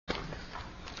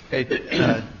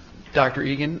Hey, Dr.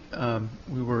 Egan,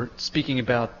 we were speaking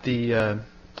about the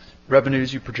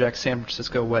revenues you project San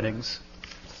Francisco weddings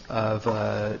of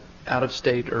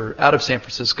out-of-state or out of San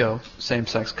Francisco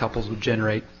same-sex couples would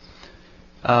generate.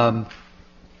 And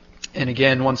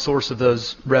again, one source of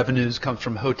those revenues comes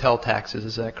from hotel taxes.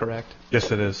 Is that correct?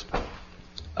 Yes, it is.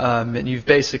 And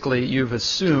you've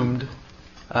assumed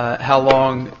how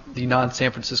long the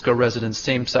non-San Francisco residents,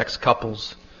 same-sex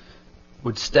couples,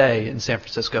 would stay in San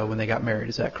Francisco when they got married.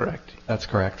 Is that correct? That's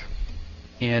correct.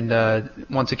 And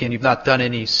once again, you've not done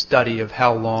any study of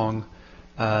how long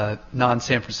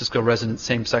non-San Francisco resident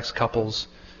same-sex couples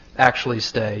actually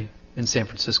stay in San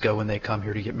Francisco when they come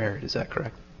here to get married. Is that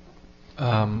correct?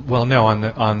 Well, no.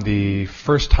 On the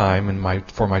first time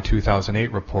for my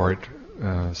 2008 report,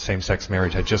 same-sex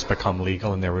marriage had just become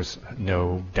legal, and there was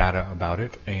no data about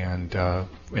it. And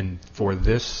for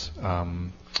this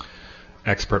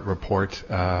expert report,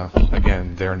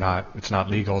 again, it's not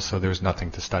legal, so there's nothing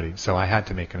to study. So I had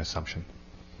to make an assumption.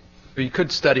 But you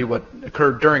could study what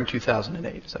occurred during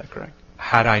 2008. Is that correct?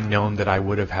 Had I known that I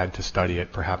would have had to study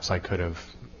it, perhaps I could have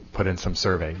put in some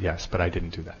survey. Yes, but I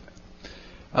didn't do that.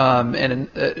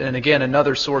 And again,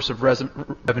 another source of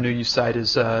revenue you cite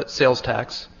is sales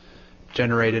tax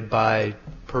generated by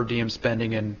per diem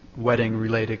spending and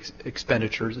wedding-related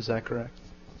expenditures. Is that correct?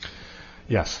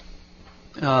 Yes.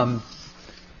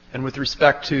 And with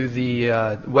respect to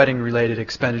the wedding-related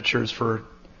expenditures for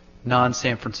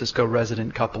non-San Francisco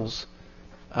resident couples,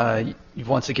 you've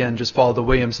once again just followed the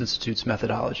Williams Institute's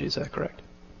methodology. Is that correct?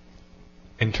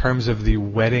 In terms of the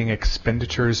wedding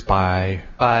expenditures by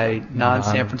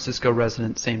non-San Francisco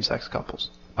resident same-sex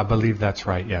couples? I believe that's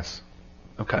right, yes.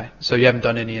 Okay. So you haven't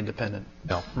done any independent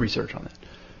research on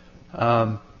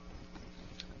that.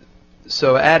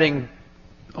 So adding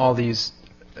all these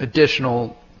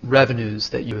additional revenues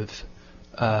that you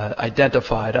have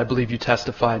identified, I believe you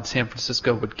testified San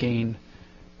Francisco would gain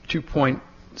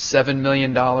 $2.7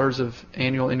 million of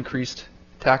annual increased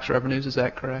tax revenues. Is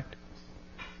that correct?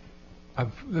 I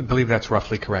believe that's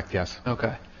roughly correct, yes.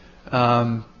 Okay.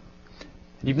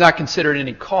 You've not considered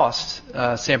any costs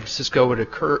San Francisco would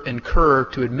incur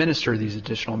to administer these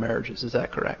additional marriages. Is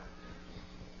that correct?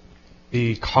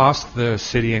 The costs the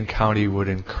city and county would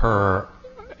incur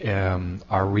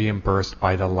are reimbursed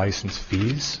by the license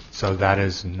fees, so that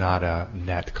is not a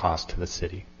net cost to the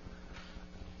city.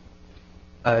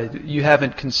 You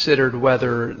haven't considered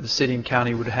whether the city and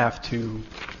county would have to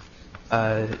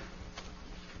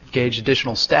engage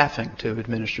additional staffing to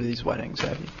administer these weddings,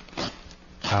 have you?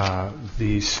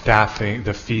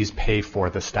 The fees pay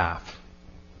for the staff.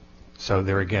 So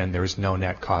there is no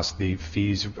net cost. The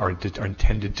fees are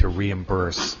intended to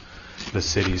reimburse the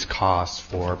city's costs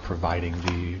for providing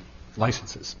the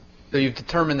licenses. So you've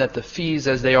determined that the fees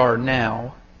as they are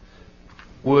now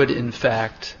would in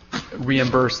fact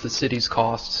reimburse the city's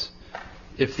costs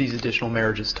if these additional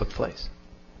marriages took place?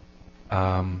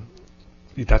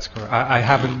 That's correct. I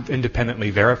haven't independently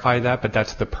verified that, but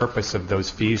that's the purpose of those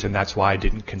fees, and that's why I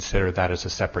didn't consider that as a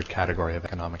separate category of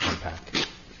economic impact.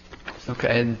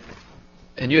 Okay,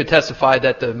 and you had testified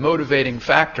that the motivating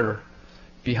factor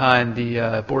behind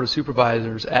the Board of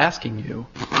Supervisors asking you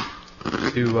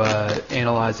to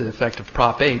analyze the effect of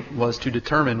Prop 8 was to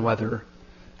determine whether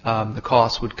the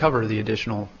costs would cover the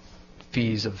additional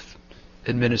fees of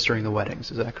administering the weddings.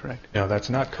 Is that correct? No,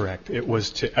 that's not correct. It was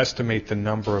to estimate the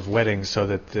number of weddings so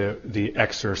that the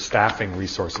extra staffing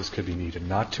resources could be needed,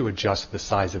 not to adjust the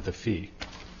size of the fee.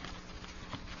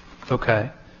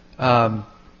 Okay.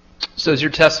 So is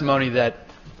your testimony that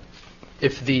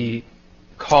if the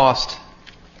cost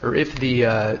or if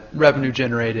the revenue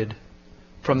generated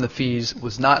from the fees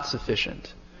was not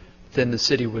sufficient, then the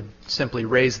city would simply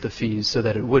raise the fees so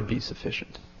that it would be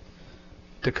sufficient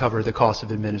to cover the cost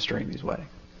of administering these weddings?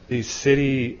 The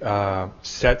city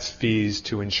sets fees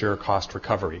to ensure cost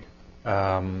recovery.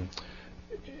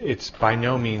 It's by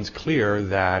no means clear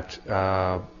that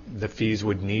the fees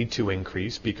would need to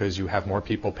increase because you have more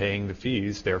people paying the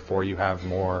fees, therefore you have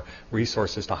more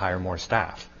resources to hire more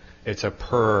staff. It's a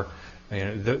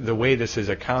the way this is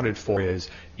accounted for is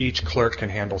each clerk can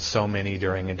handle so many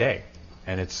during a day,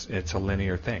 and it's a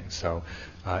linear thing. So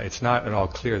it's not at all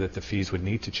clear that the fees would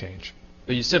need to change.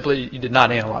 But you did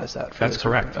not analyze that. That's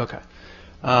correct. Okay.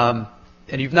 And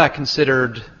you've not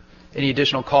considered any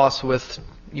additional costs with,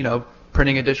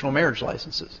 printing additional marriage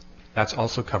licenses? That's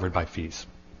also covered by fees.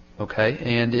 Okay.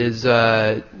 And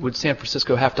would San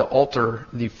Francisco have to alter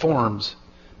the forms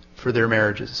for their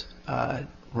marriages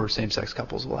where same-sex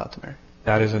couples are allowed to marry?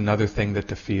 That is another thing that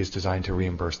the fee is designed to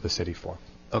reimburse the city for.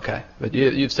 Okay. But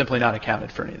you've simply not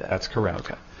accounted for any of that? That's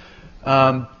correct.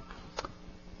 Okay.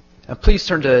 Please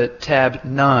turn to tab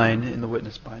 9 in the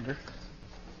witness binder.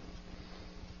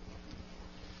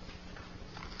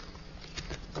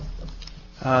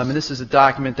 And this is a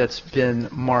document that's been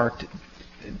marked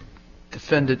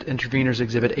Defendant Intervenors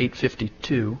Exhibit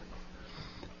 852.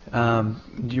 Do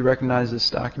you recognize this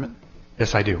document?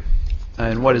 Yes, I do.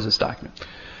 And what is this document?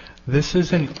 This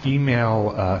is an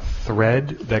email thread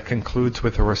that concludes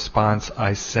with a response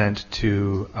I sent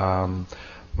to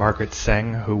Margaret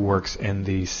Seng, who works in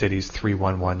the city's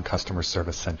 311 Customer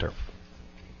Service Center.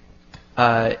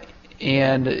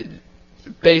 And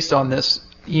based on this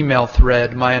email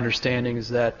thread, my understanding is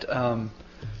that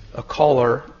a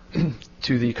caller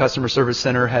to the Customer Service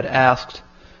Center had asked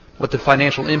what the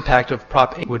financial impact of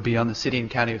Prop 8 would be on the city and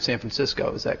county of San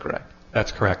Francisco. Is that correct?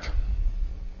 That's correct.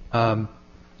 And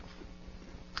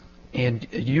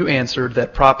you answered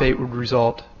that Prop 8 would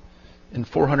result in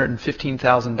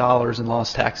 $415,000 in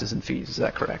lost taxes and fees. Is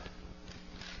that correct?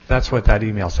 That's what that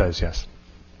email says, yes.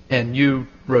 And you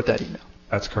wrote that email?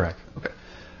 That's correct. Okay.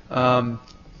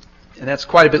 And that's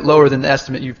quite a bit lower than the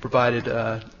estimate you've provided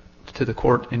to the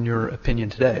court in your opinion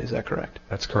today. Is that correct?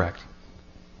 That's correct.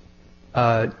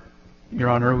 Your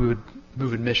Honor, we would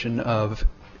move admission of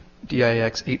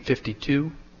DIX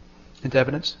 852 into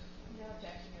evidence. No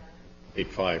objection, Your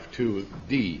Honor. 852,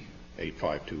 D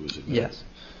 852 is admitted. Yes.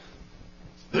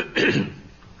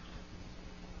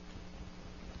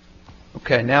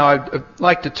 Okay, now I'd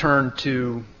like to turn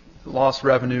to lost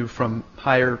revenue from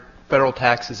higher federal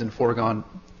taxes and foregone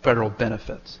federal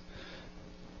benefits,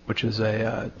 which is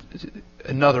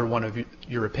another one of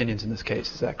your opinions in this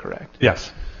case. Is that correct?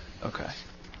 Yes. Okay.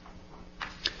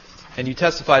 And you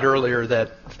testified earlier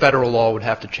that federal law would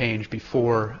have to change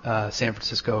before San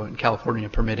Francisco and California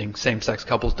permitting same-sex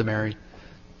couples to marry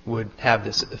would have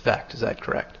this effect. Is that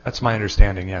correct? That's my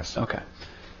understanding, yes. Okay.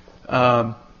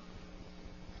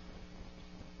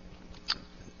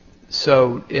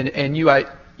 So, and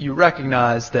you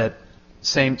recognize that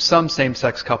some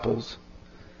same-sex couples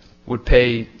would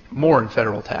pay more in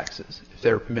federal taxes if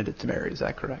they were permitted to marry. Is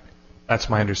that correct? That's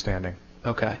my understanding.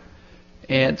 Okay.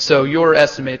 And so your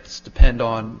estimates depend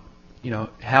on,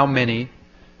 how many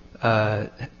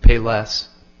pay less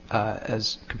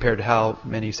as compared to how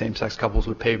many same-sex couples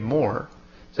would pay more.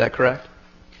 Is that correct?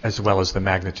 As well as the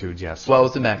magnitude, yes. As well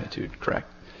as the magnitude,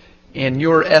 correct. And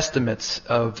your estimates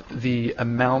of the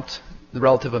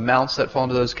relative amounts that fall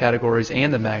into those categories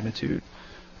and the magnitude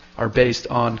are based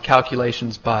on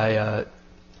calculations by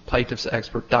plaintiff's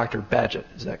expert Dr. Badgett.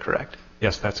 Is that correct?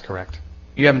 Yes, that's correct.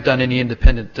 You haven't done any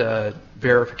independent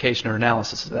verification or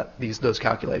analysis of those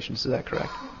calculations. Is that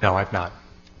correct? No, I've not.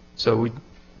 So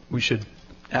we should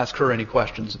ask her any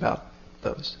questions about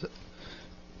those.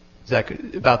 Is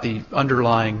that about the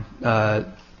underlying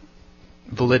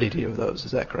validity of those?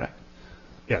 Is that correct?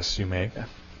 Yes, you may.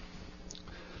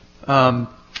 Yeah.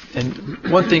 And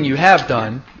one thing you have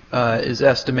done is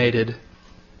estimated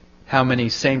how many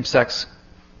same-sex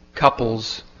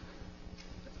couples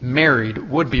married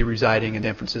would be residing in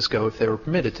San Francisco if they were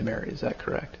permitted to marry. Is that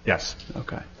correct? Yes.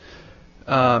 Okay.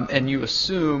 And you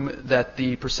assume that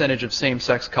the percentage of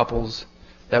same-sex couples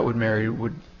that would marry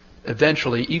would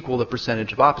eventually equal the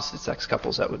percentage of opposite-sex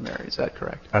couples that would marry. Is that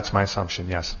correct? That's my assumption,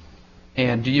 yes.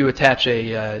 And do you attach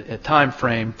a time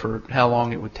frame for how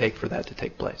long it would take for that to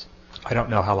take place? I don't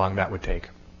know how long that would take.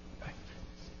 Okay.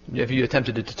 Have you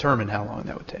attempted to determine how long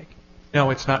that would take? No,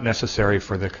 it's not necessary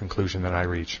for the conclusion that I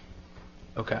reach.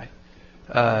 Okay.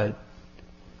 And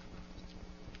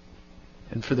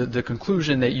for the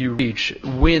conclusion that you reach,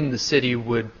 when the city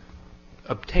would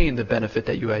obtain the benefit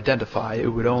that you identify, it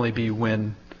would only be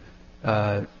when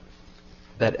that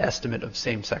estimate of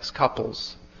same-sex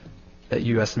couples that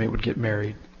you estimate would get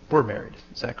married were married.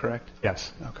 Is that correct?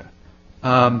 Yes. Okay.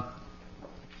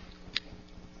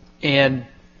 And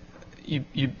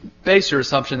you base your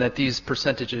assumption that these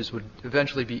percentages would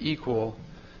eventually be equal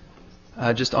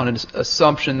just on an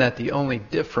assumption that the only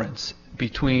difference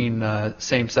between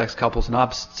same-sex couples and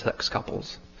opposite-sex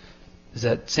couples is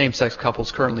that same-sex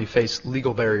couples currently face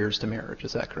legal barriers to marriage.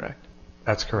 Is that correct?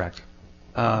 That's correct.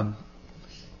 Have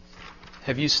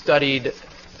you studied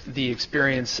the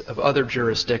experience of other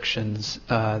jurisdictions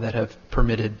that have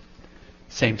permitted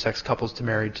same-sex couples to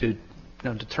marry to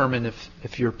determine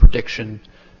if your prediction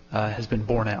has been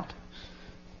borne out?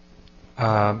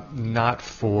 Not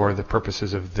for the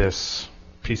purposes of this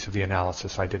piece of the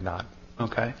analysis. I did not.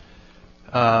 Okay.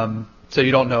 So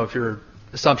you don't know if your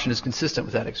assumption is consistent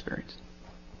with that experience?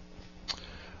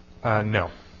 No.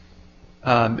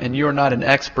 And you're not an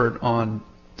expert on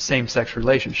same-sex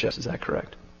relationships, is that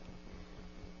correct?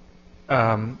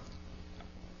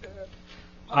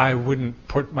 I wouldn't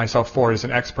put myself forward as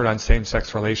an expert on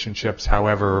same-sex relationships.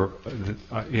 However,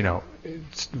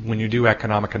 when you do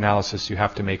economic analysis, you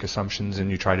have to make assumptions,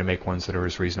 and you try to make ones that are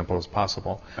as reasonable as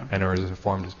possible and are as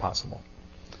informed as possible.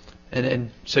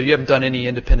 And so you haven't done any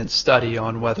independent study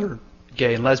on whether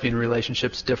gay and lesbian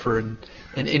relationships differ in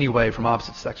any way from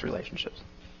opposite-sex relationships?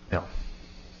 No.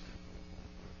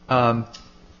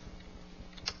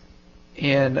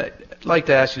 And I'd like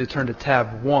to ask you to turn to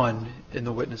tab 1 in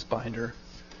the witness binder,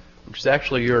 which is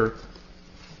actually your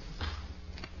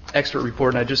expert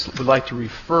report, and I just would like to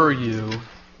refer you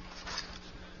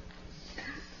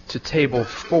to table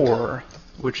 4,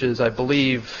 which is, I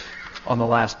believe, on the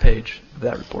last page of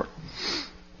that report.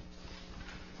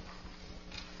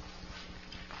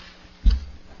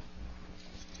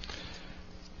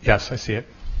 Yes, I see it.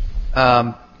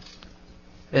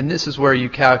 And this is where you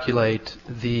calculate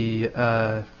the,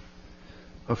 well,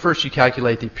 first you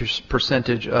calculate the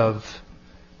percentage of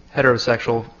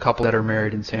heterosexual couples that are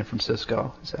married in San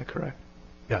Francisco. Is that correct?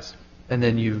 Yes. And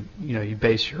then you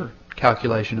base your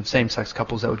calculation of same-sex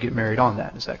couples that would get married on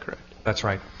that. Is that correct? That's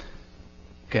right.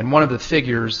 Okay, and one of the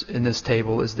figures in this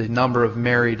table is the number of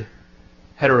married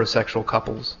heterosexual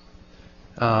couples.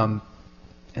 And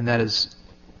that is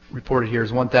reported here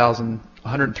as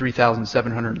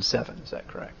 103,707. Is that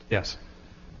correct? Yes.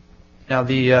 Now,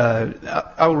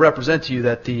 I will represent to you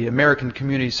that the American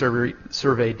Community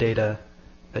Survey data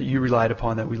that you relied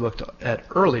upon that we looked at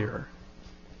earlier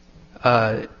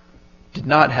did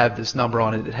not have this number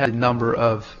on it. It had the number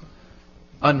of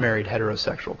unmarried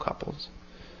heterosexual couples.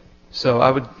 So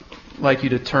I would like you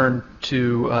to turn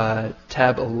to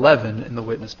tab 11 in the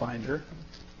witness binder.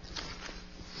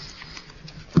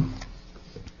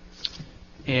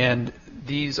 And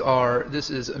this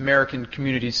is American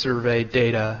Community Survey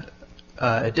data,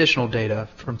 additional data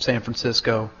from San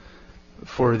Francisco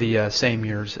for the same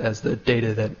years as the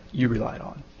data that you relied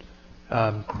on.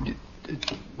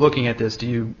 Looking at this, do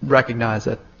you recognize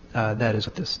that that is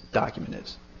what this document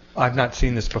is? I've not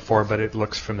seen this before, but it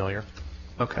looks familiar.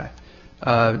 Okay.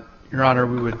 Your Honor,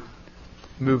 we would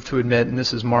move to admit, and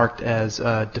this is marked as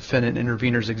Defendant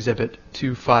Intervener's Exhibit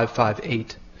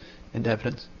 2558 in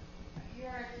evidence.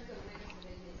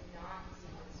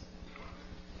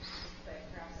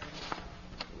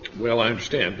 Well, I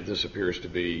understand, but this appears to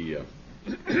be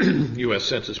U.S.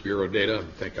 Census Bureau data. I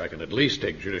think I can at least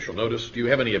take judicial notice. Do you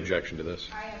have any objection to this?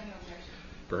 I have no objection.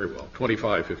 Very well.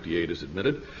 2558 is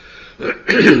admitted.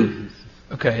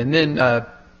 Okay, and then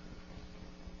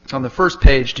on the first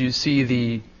page, do you see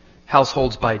the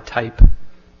households by type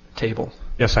table?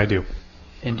 Yes, I do.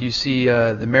 And do you see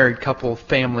the married couple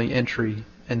family entry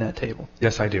in that table?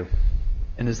 Yes, I do.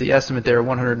 And is the estimate there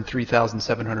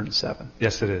 103,707?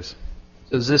 Yes, it is.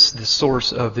 So is this the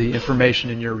source of the information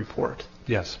in your report?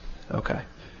 Yes. Okay.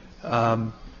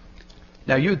 Now,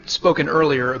 you had spoken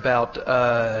earlier about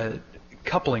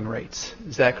coupling rates.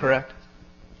 Is that correct?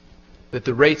 That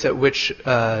the rates at which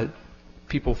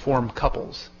people form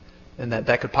couples, and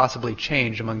that could possibly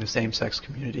change among the same-sex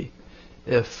community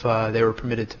if they were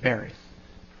permitted to marry.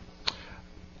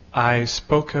 I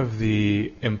spoke of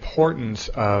the importance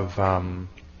of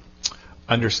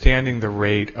understanding the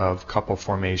rate of couple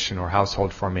formation or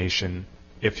household formation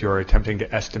if you're attempting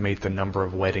to estimate the number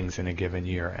of weddings in a given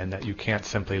year, and that you can't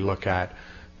simply look at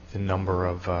the number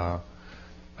of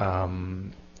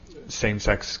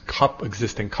same-sex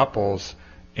existing couples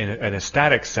in a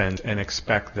static sense and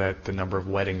expect that the number of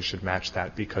weddings should match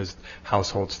that, because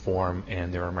households form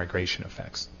and there are migration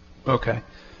effects. Okay.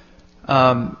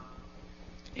 And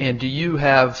do you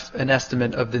have an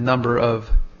estimate of the number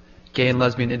of gay and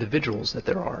lesbian individuals that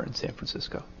there are in San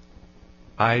Francisco?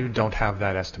 I don't have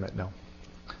that estimate, no.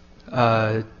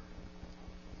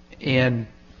 And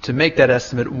to make that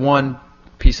estimate, one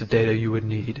piece of data you would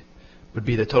need would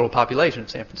be the total population of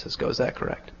San Francisco. Is that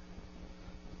correct?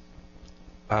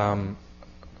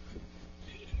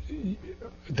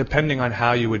 Depending on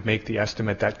how you would make the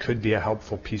estimate, that could be a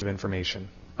helpful piece of information.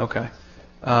 Okay.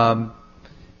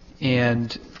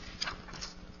 And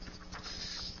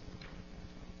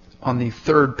on the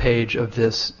third page of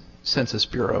this Census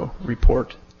Bureau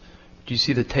report, do you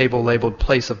see the table labeled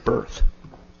place of birth?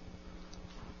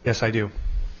 Yes, I do.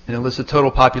 And it lists the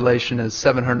total population as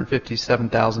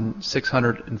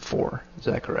 757,604. Is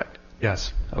that correct?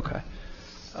 Yes. Okay.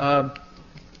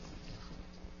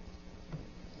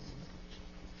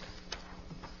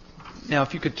 Now,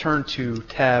 if you could turn to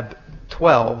tab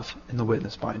 12 in the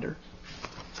witness binder.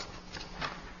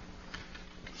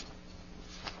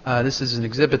 This is an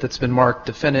exhibit that's been marked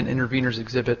Defendant Intervener's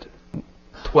Exhibit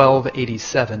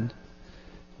 1287.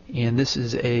 And this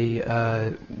is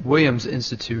a Williams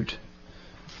Institute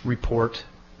report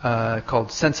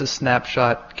called Census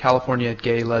Snapshot, California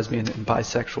Gay, Lesbian, and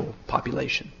Bisexual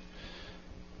Population.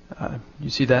 You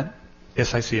see that?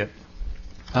 Yes, I see it.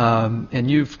 And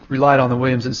you've relied on the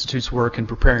Williams Institute's work in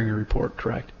preparing your report,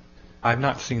 correct? I've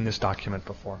not seen this document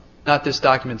before. Not this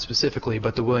document specifically,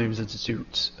 but the Williams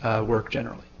Institute's work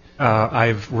generally.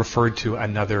 I've referred to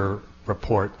another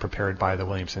report prepared by the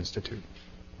Williams Institute.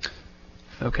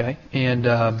 Okay.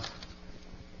 And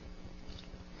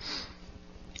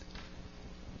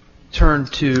turn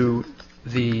to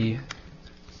the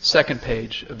second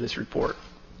page of this report.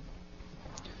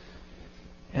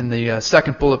 And the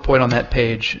second bullet point on that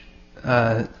page,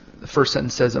 the first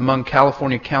sentence says, among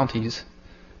California counties,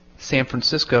 San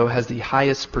Francisco has the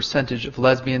highest percentage of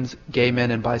lesbians, gay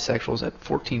men, and bisexuals at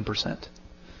 14%.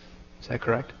 Is that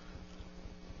correct?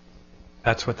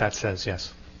 That's what that says,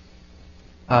 yes.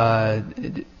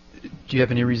 Do you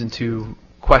have any reason to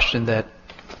question that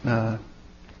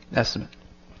estimate?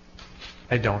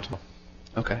 I don't.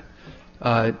 Okay.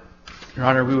 Your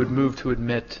Honor, we would move to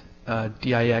admit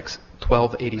DIX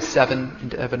 1287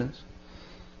 into evidence.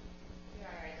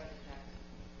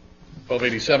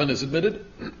 1287 is admitted.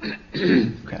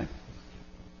 Okay.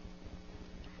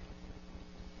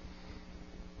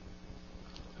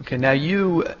 Okay, now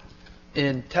you,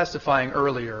 in testifying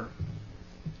earlier,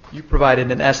 you provided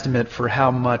an estimate for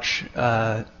how much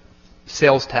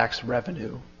sales tax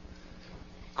revenue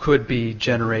could be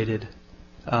generated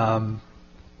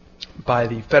by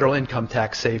the federal income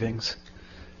tax savings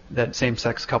that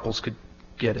same-sex couples could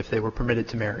get if they were permitted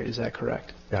to marry. Is that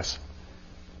correct? Yes.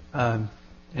 And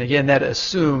again, that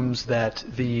assumes that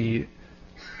the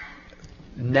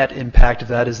net impact of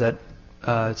that is that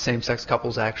same-sex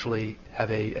couples actually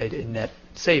have a net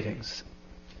savings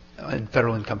in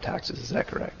federal income taxes. Is that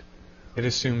correct? It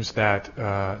assumes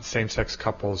that same-sex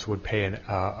couples would pay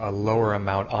a lower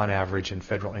amount on average in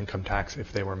federal income tax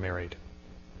if they were married.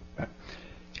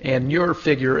 And your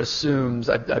figure assumes,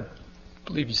 I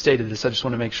believe you stated this, I just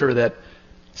want to make sure that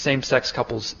same-sex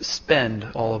couples spend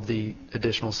all of the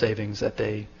additional savings that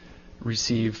they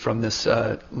receive from this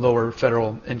lower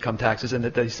federal income taxes, and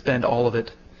that they spend all of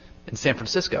it in San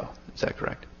Francisco. Is that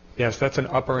correct? Yes, that's an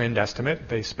upper end estimate.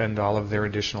 They spend all of their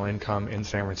additional income in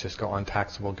San Francisco on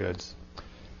taxable goods.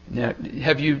 Now,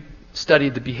 have you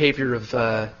studied the behavior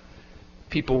of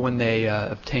people when they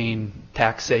obtain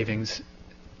tax savings,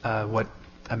 what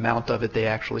amount of it they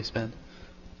actually spend?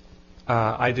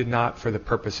 I did not for the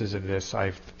purposes of this.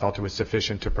 I felt it was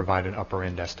sufficient to provide an upper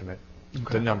end estimate.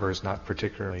 Okay. The number is not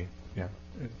particularly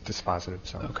dispositive.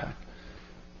 So. Okay.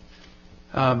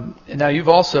 And now you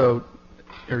also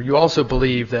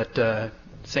believe that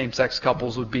same-sex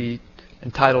couples would be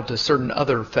entitled to certain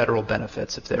other federal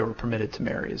benefits if they were permitted to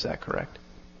marry. Is that correct?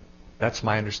 That's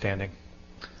my understanding.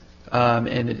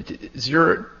 And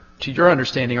to your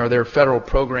understanding, are there federal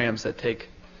programs that take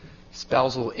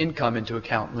spousal income into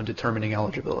account when determining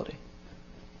eligibility?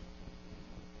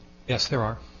 Yes, there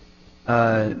are.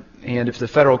 And if the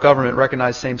federal government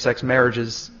recognized same-sex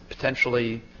marriages,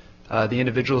 potentially the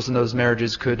individuals in those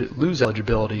marriages could lose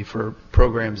eligibility for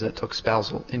programs that took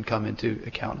spousal income into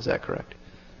account. Is that correct?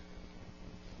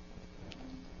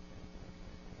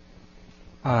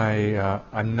 I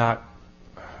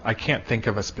can't think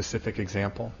of a specific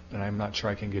example, and I'm not sure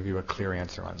I can give you a clear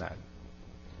answer on that.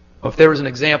 Well, if there was an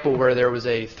example where there was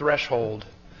a threshold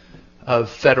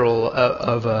of federal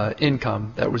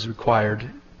income that was required,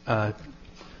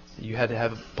 you had to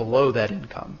have below that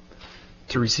income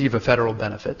to receive a federal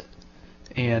benefit,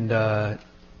 and the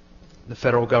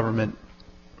federal government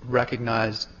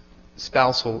recognized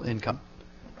spousal income.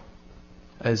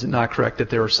 Is it not correct that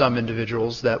there are some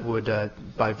individuals that would,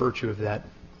 by virtue of that,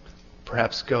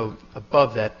 perhaps go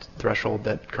above that threshold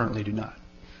that currently do not?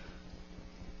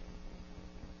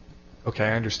 Okay,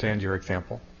 I understand your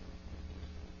example.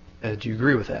 Do you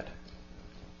agree with that?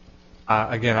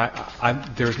 Again,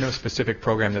 there's no specific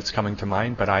program that's coming to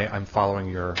mind, but I'm following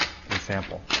your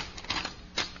example.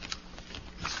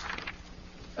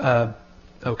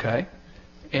 Okay.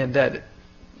 And that,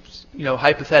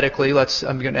 hypothetically,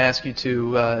 I'm going to ask you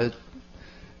to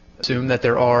assume that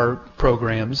there are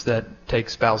programs that take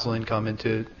spousal income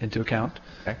into account.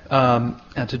 Okay.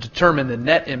 And to determine the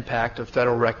net impact of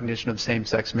federal recognition of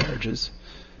same-sex marriages,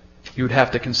 you would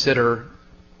have to consider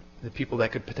the people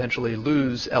that could potentially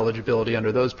lose eligibility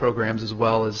under those programs, as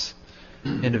well as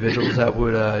individuals that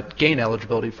would gain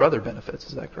eligibility for other benefits.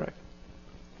 Is that correct?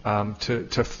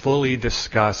 To fully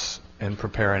discuss and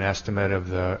prepare an estimate of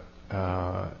the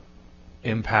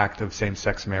impact of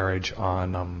same-sex marriage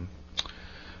on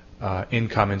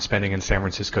income and spending in San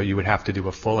Francisco, you would have to do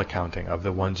a full accounting of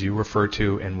the ones you refer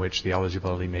to in which the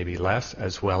eligibility may be less,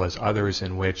 as well as others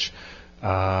in which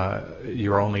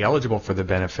you're only eligible for the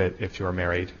benefit if you're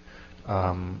married,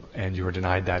 and you are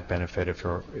denied that benefit if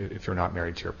you're not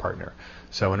married to your partner.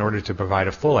 So in order to provide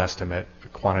a full estimate, a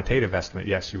quantitative estimate,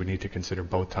 yes, you would need to consider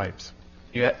both types.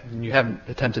 You haven't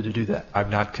attempted to do that? I've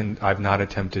not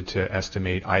attempted to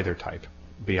estimate either type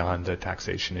beyond the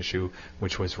taxation issue,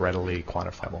 which was readily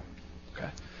quantifiable. Okay.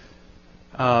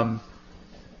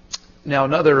 Now,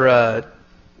 another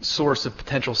source of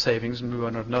potential savings, move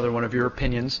on to another one of your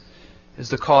opinions, is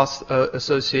the cost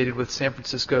associated with San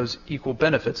Francisco's equal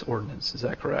benefits ordinance. Is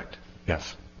that correct?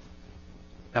 Yes.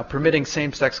 Now, permitting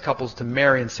same-sex couples to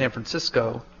marry in San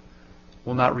Francisco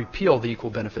will not repeal the equal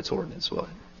benefits ordinance, will it?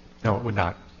 No, it would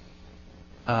not.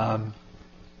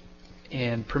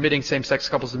 And permitting same-sex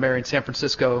couples to marry in San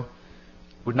Francisco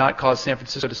would not cause San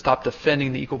Francisco to stop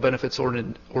defending the equal benefits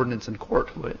ordinance in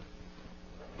court, would it?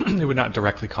 It would not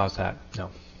directly cause that, no.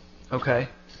 Okay.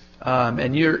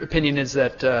 And your opinion is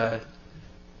that,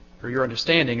 or your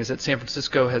understanding is that San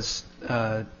Francisco has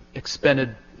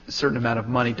expended a certain amount of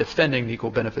money defending the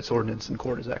equal benefits ordinance in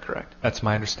court. Is that correct? That's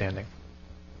my understanding.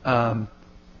 And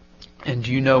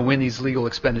do you know when these legal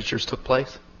expenditures took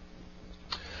place?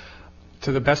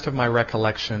 To the best of my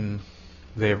recollection,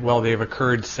 they've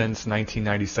occurred since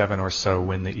 1997 or so,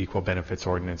 when the equal benefits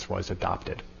ordinance was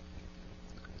adopted.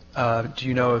 Do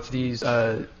you know if these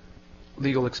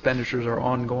legal expenditures are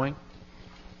ongoing?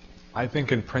 I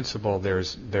think in principle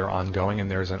they're ongoing, and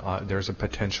there's a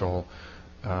potential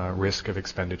risk of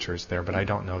expenditures there, but I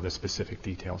don't know the specific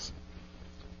details.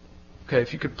 Okay,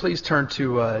 if you could please turn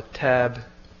to tab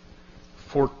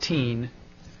 14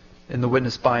 in the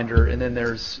witness binder, and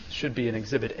then should be an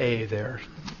Exhibit A there.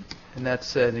 And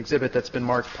that's an exhibit that's been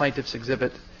marked Plaintiff's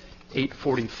Exhibit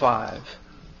 845.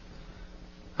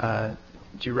 Do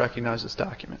you recognize this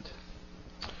document?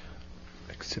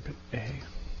 Exhibit A.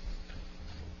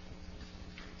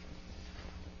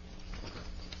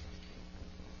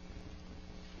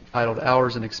 Titled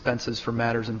Hours and Expenses for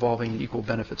Matters Involving the Equal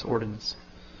Benefits Ordinance.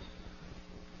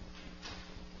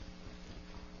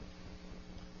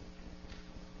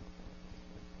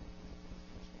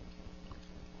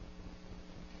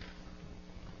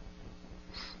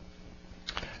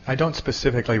 I don't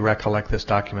specifically recollect this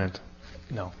document.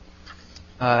 No.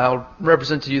 I'll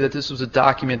represent to you that this was a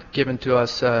document given to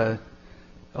us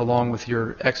along with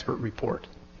your expert report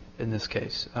in this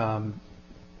case.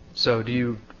 So do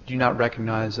you not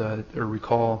recognize or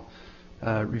recall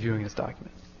reviewing this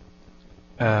document?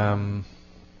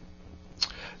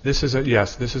 This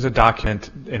is a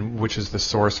document which is the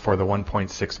source for the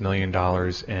 $1.6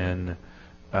 million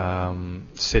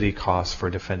in city costs for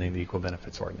defending the equal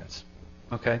benefits ordinance.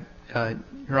 Okay.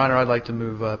 Your Honor, I'd like to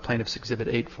move Plaintiff's Exhibit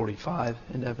 845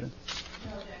 into evidence.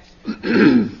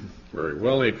 Very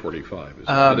well, 845 is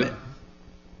submitted.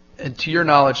 And to your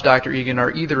knowledge, Dr. Egan,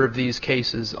 are either of these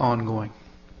cases ongoing?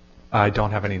 I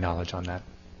don't have any knowledge on that.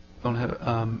 Don't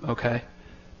have. Okay.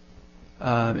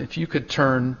 If you could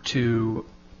turn to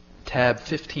tab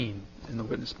 15 in the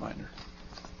witness binder.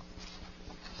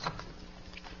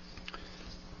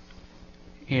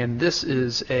 And this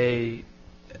is a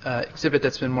exhibit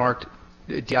that's been marked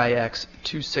DIX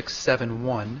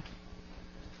 2671.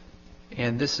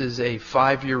 And this is a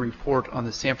 5-year report on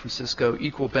the San Francisco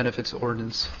Equal Benefits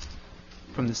Ordinance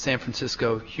from the San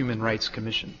Francisco Human Rights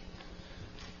Commission.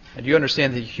 And do you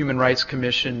understand the Human Rights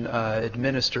Commission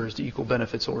administers the Equal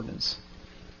Benefits Ordinance?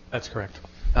 That's correct.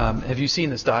 Have you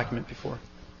seen this document before?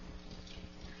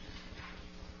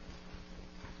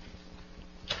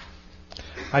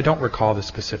 I don't recall the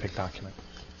specific document.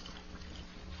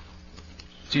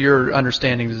 To your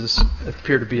understanding, does this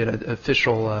appear to be an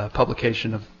official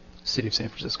publication of the City of San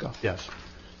Francisco? Yes.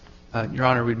 Your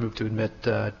Honor, we'd move to admit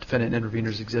Defendant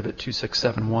Intervener's Exhibit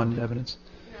 2671 evidence.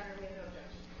 Your Honor, we have no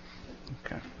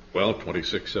objection. Okay. Well,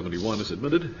 2671 is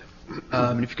admitted.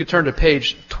 And if you could turn to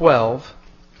page 12.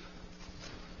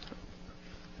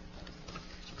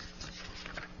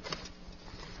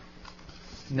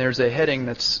 And there's a heading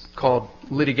that's called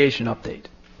Litigation Update.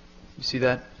 You see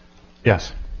that?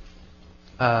 Yes.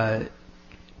 And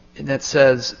that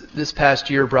says, this past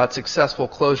year brought successful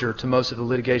closure to most of the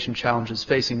litigation challenges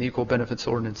facing the Equal Benefits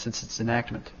Ordinance since its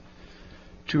enactment.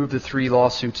 2 of the 3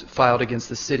 lawsuits filed against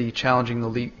the city challenging the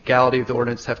legality of the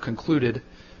ordinance have concluded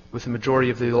with the majority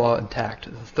of the law intact.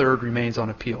 The 3rd remains on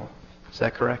appeal. Is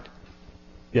that correct?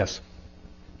 Yes.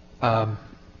 And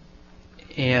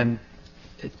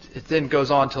it then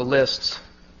goes on to list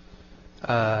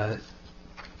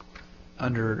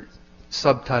under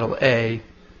subtitle A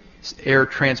Air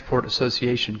Transport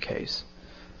Association case.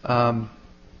 And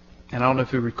I don't know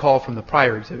if you recall from the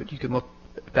prior exhibit. You can look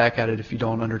back at it if you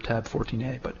don't under tab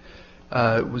 14A. But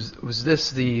was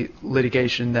this the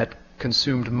litigation that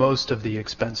consumed most of the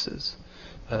expenses,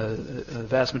 a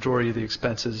vast majority of the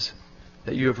expenses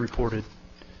that you have reported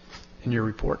in your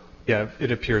report? Yeah,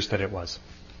 it appears that it was.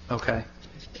 Okay.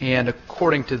 And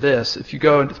according to this, if you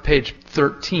go into page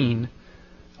 13,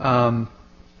 at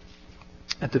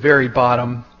the very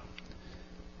bottom,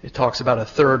 it talks about a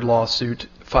third lawsuit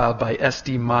filed by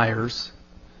S.D. Myers,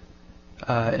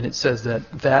 and it says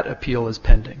that appeal is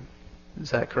pending.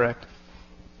 Is that correct?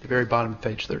 The very bottom of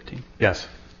page 13. Yes.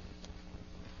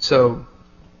 So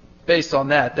based on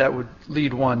that, that would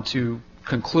lead one to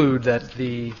conclude that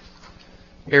the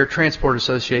Air Transport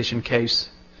Association case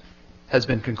has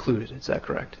been concluded. Is that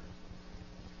correct?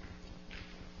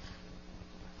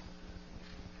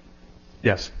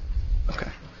 Yes.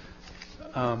 Okay.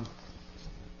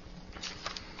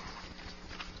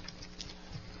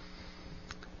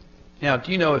 Now,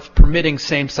 do you know if permitting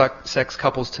same-sex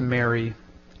couples to marry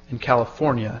in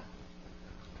California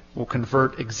will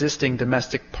convert existing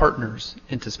domestic partners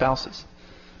into spouses?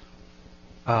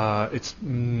 It's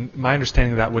my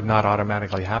understanding that would not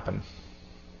automatically happen.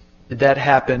 Did that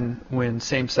happen when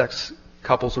same-sex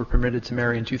couples were permitted to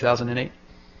marry in 2008?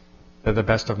 To the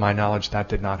best of my knowledge, that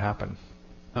did not happen.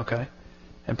 Okay.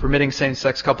 And permitting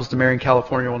same-sex couples to marry in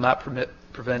California will not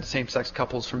prevent same-sex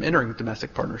couples from entering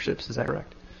domestic partnerships. Is that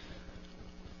correct?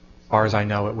 As far as I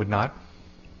know, it would not.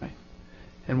 Right.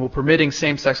 And will permitting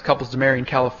same-sex couples to marry in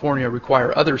California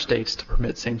require other states to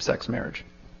permit same-sex marriage?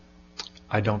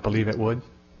 I don't believe it would.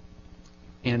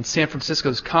 And San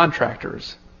Francisco's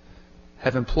contractors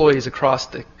have employees across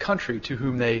the country to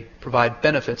whom they provide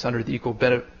benefits under the Equal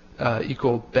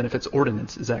Benefits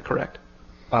Ordinance. Is that correct?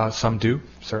 Some do,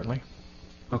 certainly.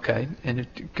 Okay. And if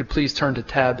you could please turn to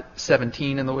tab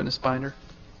 17 in the witness binder.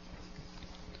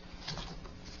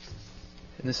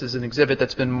 And this is an exhibit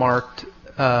that's been marked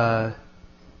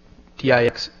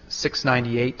DIX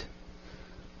 698.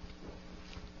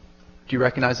 Do you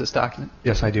recognize this document?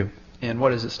 Yes, I do. And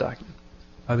what is this document?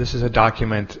 This is a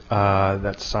document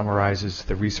that summarizes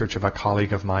the research of a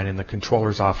colleague of mine in the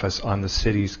Controller's Office on the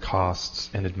city's costs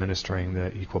in administering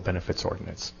the Equal Benefits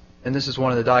Ordinance. And this is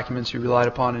one of the documents you relied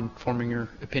upon in forming your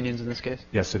opinions in this case?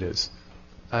 Yes, it is.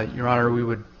 Your Honor, we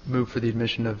would move for the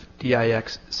admission of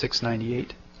DIX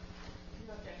 698.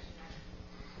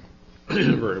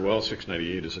 Very well,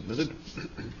 698 is admitted.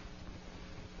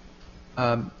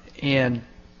 And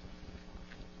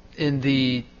in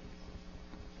the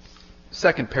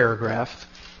second paragraph,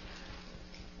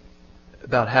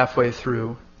 about halfway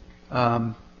through,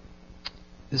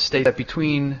 it states that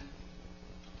between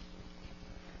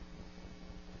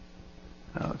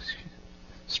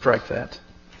strike that.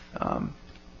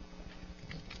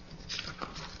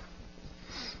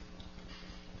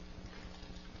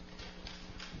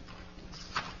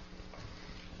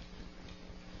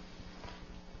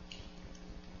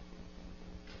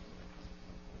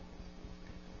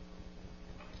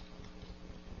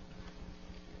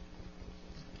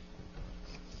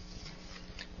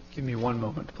 Give me one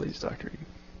moment, please, Dr. Yu.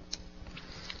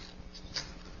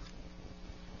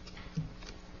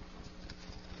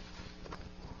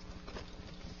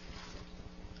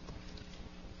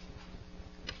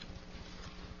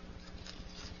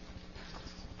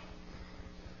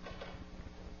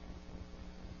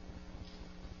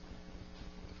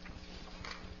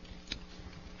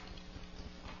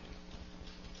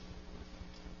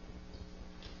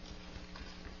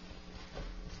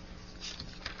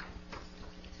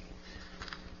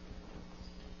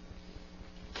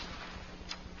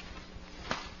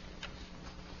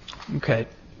 Okay.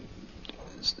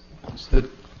 So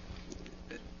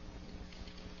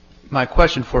my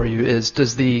question for you is,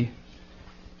 does the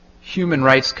Human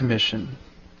Rights Commission,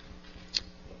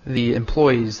 the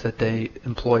employees that they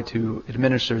employ to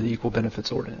administer the Equal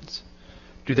Benefits Ordinance,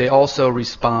 do they also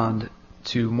respond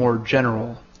to more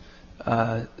general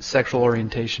sexual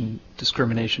orientation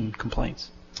discrimination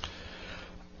complaints?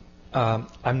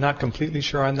 I'm not completely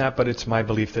sure on that, but it's my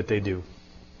belief that they do.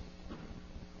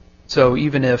 So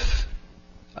even if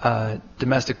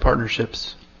domestic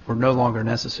partnerships were no longer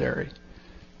necessary,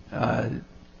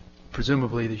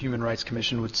 presumably the Human Rights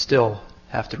Commission would still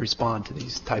have to respond to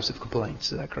these types of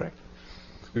complaints. Is that correct?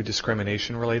 Through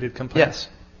discrimination-related complaints?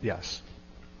 Yes.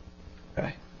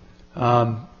 Yes.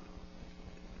 Okay.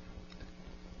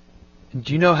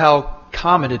 Do you know how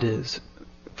common it is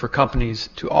for companies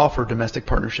to offer domestic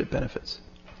partnership benefits?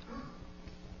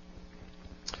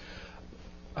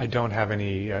 I don't have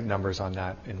any numbers on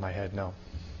that in my head, no.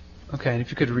 Okay, and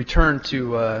if you could return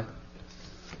to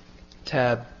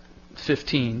tab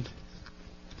 15.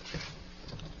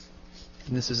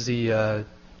 And this is the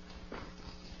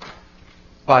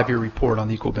 5-year report on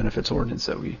the Equal Benefits Ordinance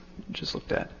that we just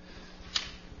looked at.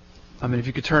 And if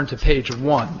you could turn to page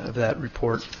 1 of that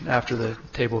report after the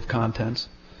table of contents.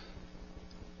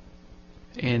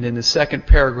 And in the second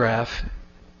paragraph,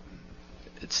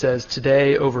 it says,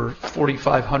 today over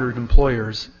 4,500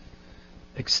 employers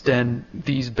extend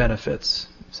these benefits.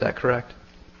 Is that correct?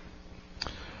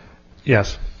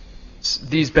 Yes.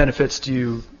 These benefits, do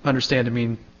you understand to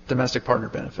mean domestic partner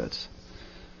benefits?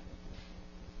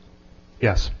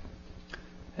 Yes.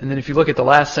 And then if you look at the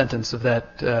last sentence of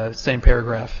that same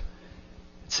paragraph,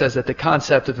 it says that the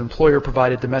concept of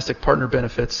employer-provided domestic partner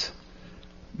benefits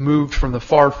moved from the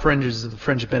far fringes of the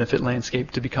fringe benefit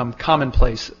landscape to become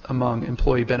commonplace among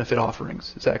employee benefit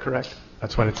offerings. Is that correct?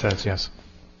 That's what it says, yes.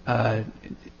 Do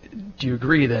you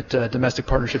agree that domestic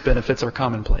partnership benefits are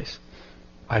commonplace?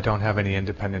 I don't have any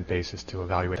independent basis to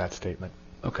evaluate that statement.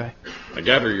 Okay. I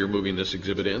gather you're moving this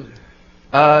exhibit in?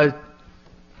 I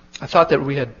thought that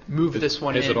we had moved this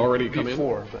one in has it already come in?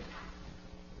 before, but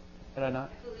did I not?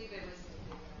 I believe it was.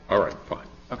 All right, fine.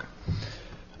 Okay.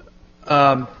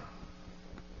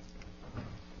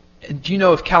 Do you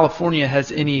know if California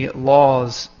has any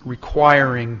laws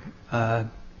requiring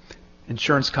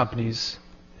insurance companies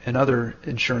and other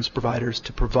insurance providers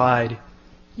to provide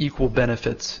equal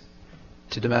benefits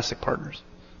to domestic partners?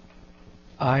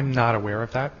 I'm not aware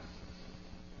of that.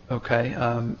 Okay.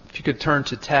 If you could turn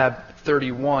to tab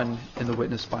 31 in the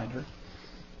witness binder.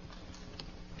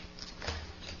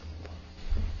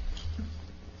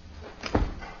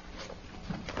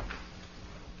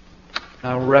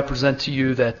 I will represent to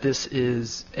you that this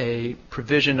is a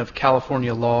provision of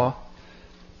California law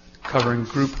covering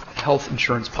group health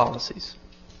insurance policies.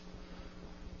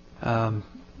 And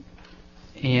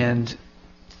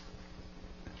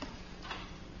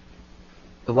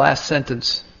the last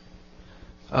sentence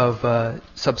of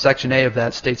subsection A of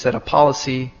that states that a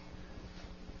policy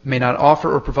may not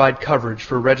offer or provide coverage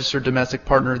for a registered domestic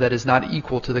partner that is not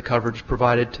equal to the coverage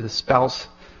provided to the spouse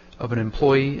of an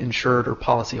employee, insured, or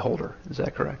policyholder. Is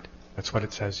that correct? That's what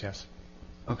it says, yes.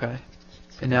 Okay.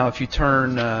 And now if you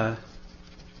turn, I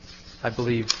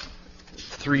believe,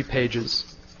 3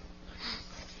 pages,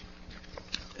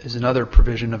 is another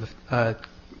provision of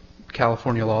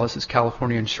California law. This is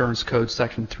California Insurance Code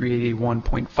Section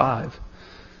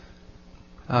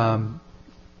 381.5.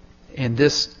 And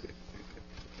this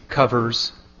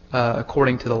covers,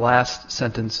 according to the last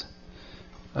sentence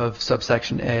of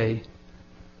subsection A,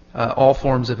 all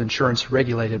forms of insurance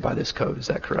regulated by this code. Is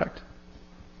that correct?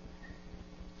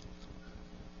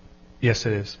 Yes,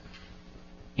 it is.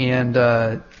 And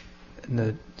in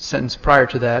the sentence prior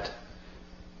to that,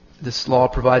 this law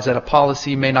provides that a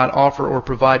policy may not offer or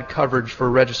provide coverage for a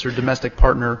registered domestic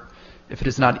partner if it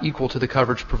is not equal to the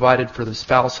coverage provided for the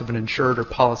spouse of an insured or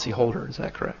policyholder. Is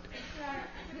that correct? I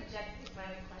could object to my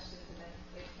question to that.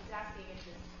 If he's asking if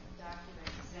this document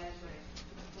says what it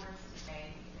purports to say,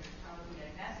 there's probably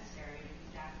unnecessary. If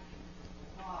he's asking if this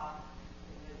is the law,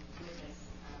 the witness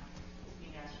is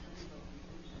being asked for legal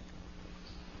conclusion.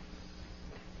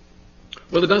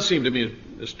 Well, it does seem to me,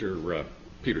 Mr.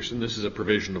 Peterson, this is a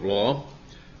provision of law.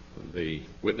 The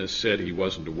witness said he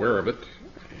wasn't aware of it,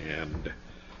 and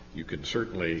you can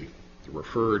certainly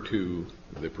refer to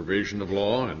the provision of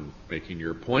law and making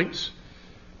your points,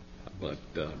 but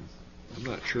I'm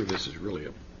not sure this is really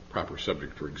a proper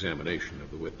subject for examination of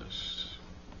the witness.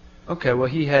 Okay, well,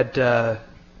 he had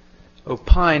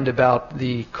opined about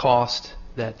the cost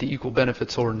that the Equal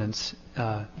Benefits Ordinance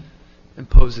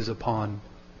imposes upon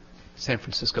San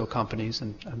Francisco companies,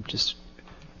 and I'm just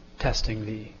testing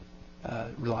the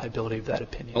reliability of that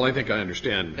opinion. Well, I think I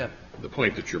understand Yeah. the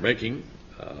point that you're making,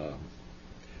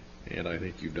 and I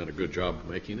think you've done a good job of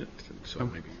making it. And so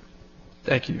maybe.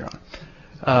 Thank you, Your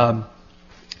Honor.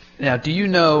 Now, do you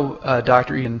know,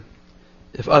 Dr. Egan,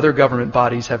 if other government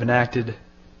bodies have enacted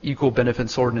equal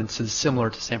benefits ordinances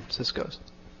similar to San Francisco's?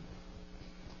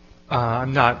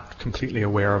 I'm not completely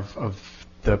aware of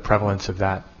the prevalence of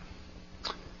that.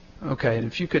 Okay, and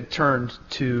if you could turn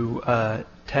to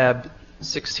tab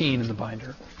 16 in the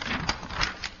binder.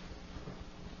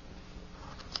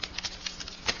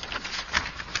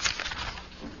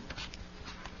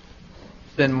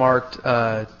 Been marked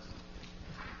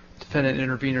Defendant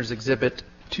Intervener's Exhibit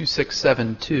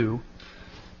 2672,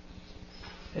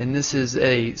 and this is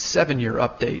a 7-year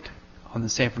update on the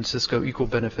San Francisco Equal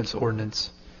Benefits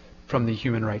Ordinance from the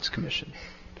Human Rights Commission.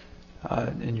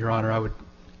 And Your Honor, I would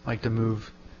like to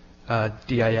move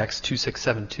DIX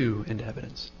 2672 into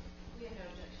evidence. We have no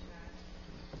objection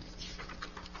to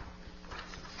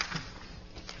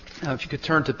Now, if you could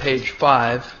turn to page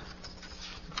 5,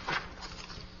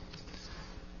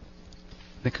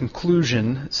 the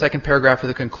conclusion, second paragraph of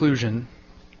the conclusion,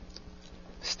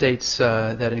 states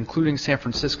that including San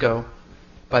Francisco,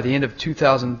 by the end of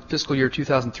fiscal year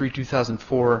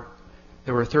 2003-2004,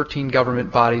 there were 13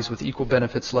 government bodies with equal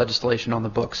benefits legislation on the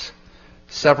books.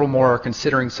 Several more are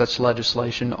considering such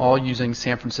legislation, all using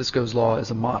San Francisco's law as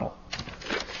a model.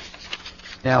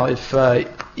 Now, if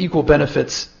equal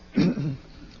benefits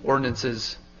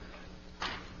ordinances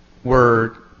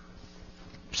were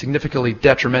significantly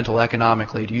detrimental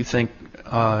economically, do you think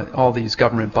all these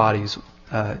government bodies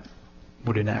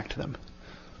would enact them?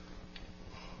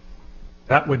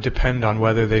 That would depend on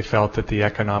whether they felt that the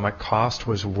economic cost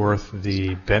was worth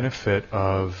the benefit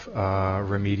of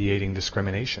remediating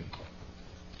discrimination.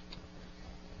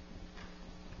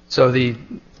 So the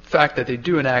fact that they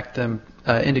do enact them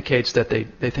indicates that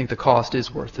they think the cost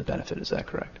is worth the benefit. Is that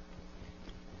correct?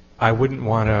 I wouldn't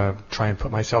want to try and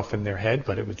put myself in their head,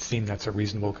 but it would seem that's a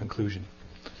reasonable conclusion.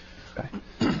 Okay.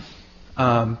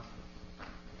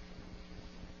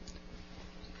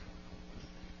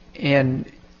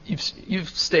 And you've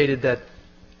stated that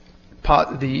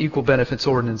the equal benefits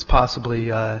ordinance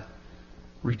possibly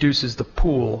reduces the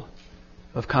pool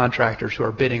of contractors who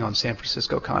are bidding on San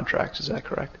Francisco contracts. Is that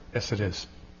correct? Yes, it is.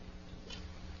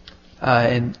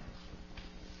 And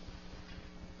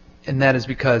that is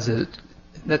because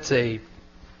that's a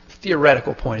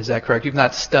theoretical point. Is that correct? You've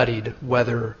not studied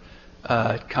whether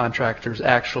contractors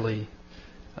actually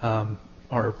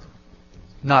are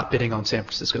not bidding on San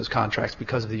Francisco's contracts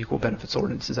because of the equal benefits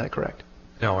ordinance. Is that correct?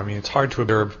 No, I mean, it's hard to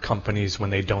observe companies when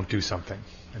they don't do something,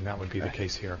 and that would be the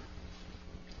case here.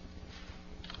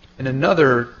 And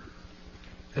another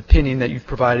opinion that you've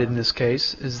provided in this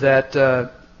case is that the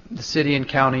city and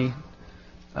county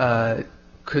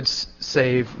could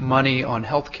save money on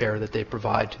health care that they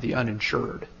provide to the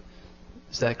uninsured.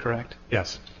 Is that correct?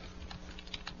 Yes.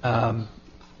 And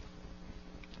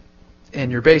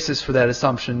your basis for that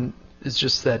assumption is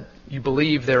just that you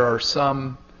believe there are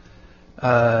some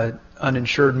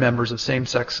uninsured members of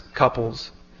same-sex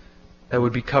couples that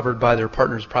would be covered by their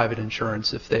partner's private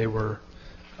insurance if they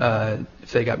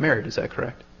got married. Is that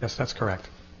correct? Yes, that's correct.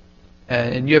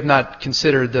 And you have not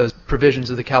considered those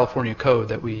provisions of the California Code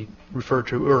that we referred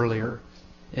to earlier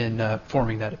in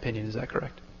forming that opinion. Is that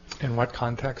correct? In what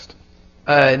context?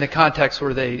 In the context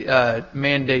where they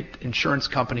mandate insurance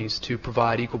companies to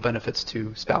provide equal benefits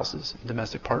to spouses and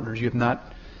domestic partners. You have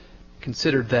not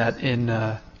considered that in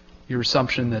your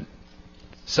assumption that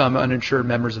some uninsured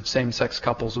members of same-sex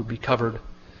couples would be covered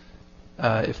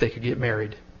if they could get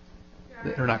married.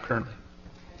 They're not currently.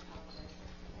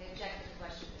 I object to the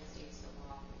question that states the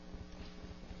law.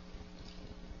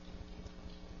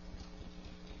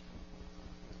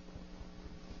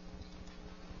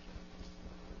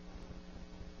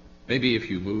 Maybe if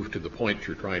you move to the point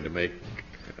you're trying to make,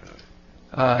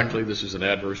 actually this is an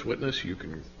adverse witness, you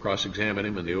can cross-examine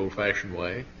him in the old-fashioned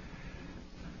way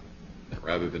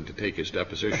rather than to take his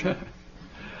deposition.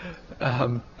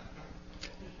 Well,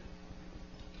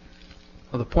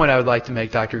 the point I would like to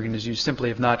make, Dr. Egan, is you simply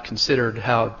have not considered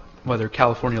whether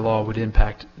California law would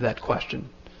impact that question.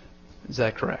 Is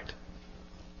that correct?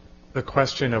 The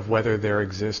question of whether there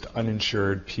exist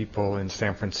uninsured people in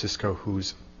San Francisco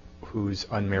whose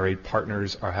unmarried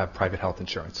partners have private health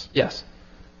insurance. Yes.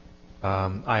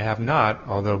 I have not,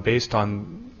 although based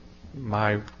on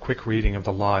my quick reading of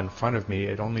the law in front of me,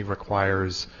 it only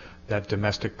requires that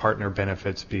domestic partner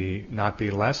benefits not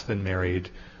be less than married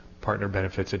partner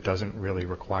benefits. It doesn't really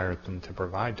require them to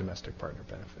provide domestic partner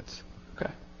benefits. Okay.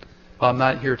 Well, I'm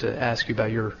not here to ask you about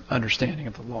your understanding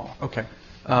of the law. Okay.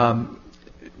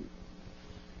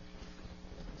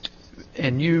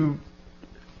 And you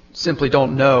simply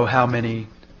don't know how many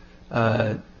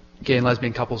gay and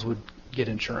lesbian couples would get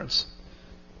insurance.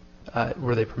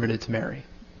 Were they permitted to marry?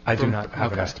 I do not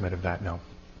have an estimate of that, no.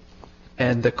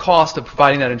 And the cost of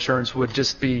providing that insurance would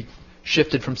just be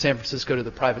shifted from San Francisco to the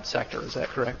private sector. Is that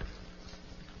correct?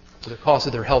 So the cost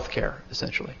of their health care,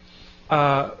 essentially.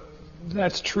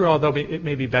 That's true, although it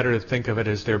may be better to think of it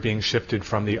as they're being shifted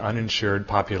from the uninsured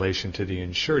population to the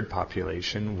insured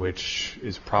population, which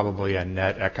is probably a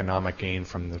net economic gain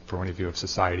from the point of view of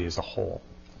society as a whole.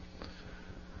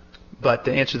 But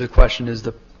the answer to the question is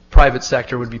the private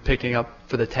sector would be picking up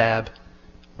for the tab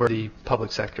where the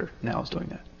public sector now is doing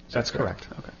that. That's correct.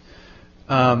 Okay.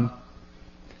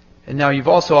 And now you've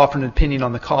also offered an opinion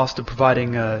on the cost of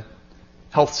providing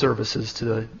health services to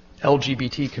the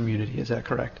LGBT community. Is that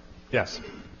correct? Yes.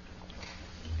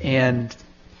 And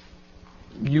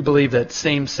you believe that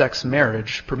same-sex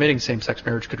marriage, permitting same-sex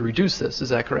marriage, could reduce this. Is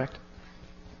that correct?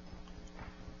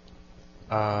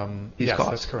 these yes,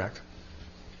 costs? that's correct.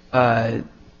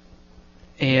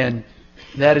 And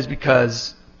that is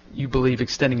because you believe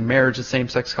extending marriage to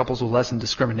same-sex couples will lessen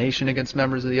discrimination against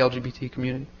members of the LGBT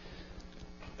community?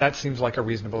 That seems like a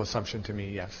reasonable assumption to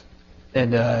me, yes.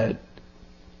 And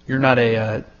you're not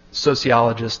a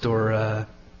sociologist or a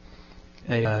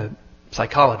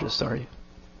psychologist, are you?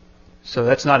 So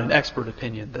that's not an expert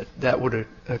opinion that would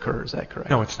occur, is that correct?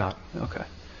 No, it's not. Okay.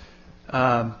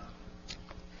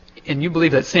 And you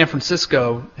believe that San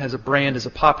Francisco has a brand as a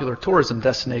popular tourism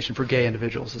destination for gay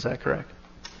individuals, is that correct?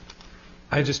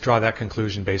 I just draw that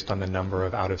conclusion based on the number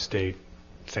of out-of-state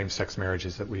same-sex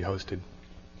marriages that we hosted.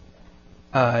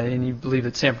 And you believe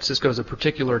that San Francisco is a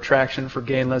particular attraction for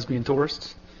gay and lesbian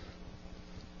tourists?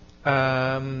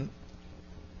 I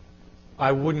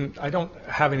don't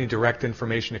have any direct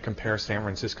information to compare San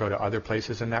Francisco to other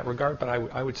places in that regard, but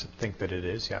I would think that it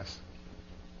is, yes.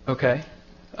 Okay.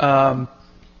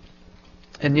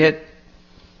 And yet,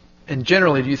 and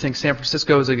generally, do you think San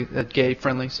Francisco is a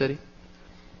gay-friendly city?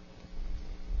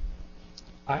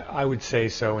 I would say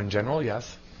so in general,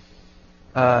 yes.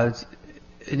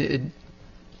 In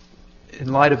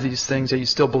light of these things, that you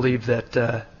still believe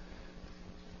that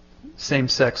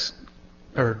same-sex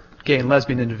or gay and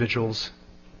lesbian individuals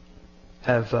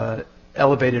have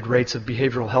elevated rates of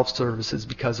behavioral health services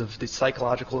because of the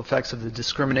psychological effects of the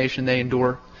discrimination they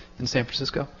endure in San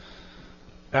Francisco?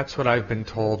 That's what I've been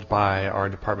told by our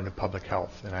Department of Public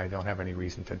Health, and I don't have any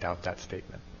reason to doubt that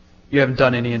statement. You haven't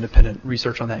done any independent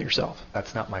research on that yourself?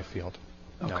 That's not my field.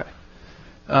 Okay.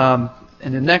 No.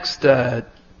 And the next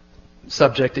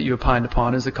subject that you opined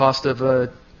upon is the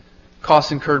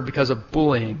costs incurred because of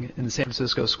bullying in the San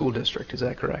Francisco school district. Is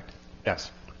that correct?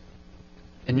 Yes.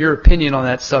 And your opinion on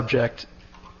that subject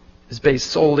is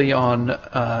based solely on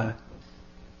the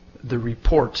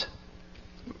report,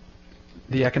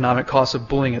 the economic costs of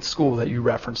bullying at school that you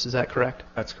referenced. Is that correct?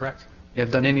 That's correct. You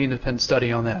have done any independent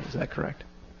study on that. Is that correct?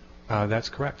 That's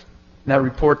correct. And that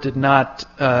report did not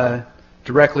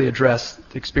directly address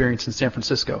the experience in San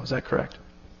Francisco. Is that correct?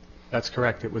 That's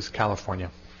correct. It was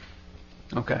California.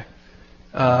 Okay.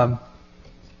 But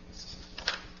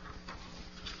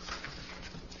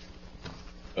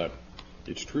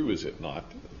it's true, is it not,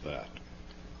 that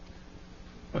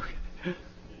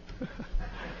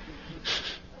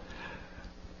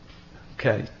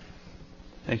Okay.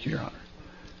 Thank you, Your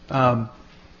Honor.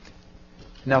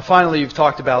 Now, finally, you've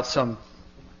talked about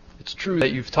it's true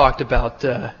that you've talked about,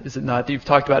 is it not, that you've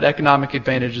talked about economic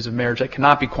advantages of marriage that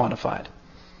cannot be quantified.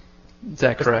 Is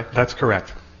that correct? That's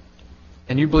correct.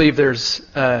 And you believe there's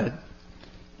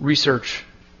research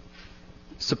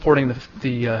supporting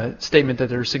the statement that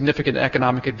there are significant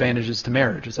economic advantages to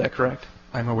marriage. Is that correct?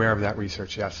 I'm aware of that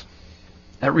research, yes.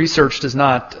 That research does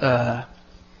not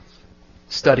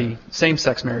study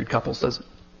same-sex married couples, does it?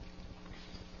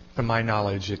 To my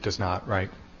knowledge, it does not,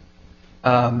 right?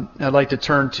 I'd like to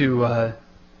turn to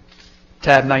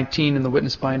tab 19 in the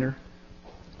witness binder.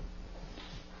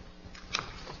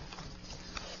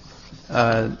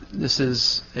 This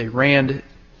is a RAND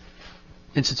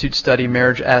Institute study,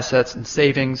 Marriage, Assets, and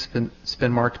Savings. It's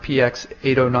been marked PX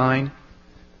 809.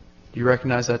 Do you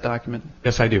recognize that document?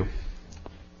 Yes, I do.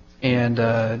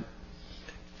 And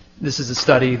this is a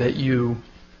study that you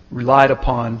relied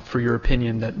upon for your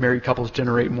opinion that married couples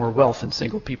generate more wealth than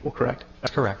single people, correct?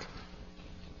 That's correct.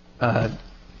 And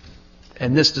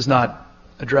this does not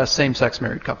address same-sex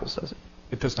married couples, does it?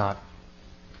 It does not.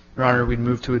 Your Honor, we'd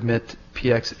move to admit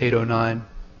PX 809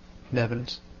 in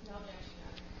evidence.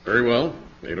 very well.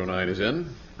 809 is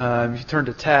in. If you turn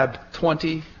to tab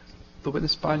 20, the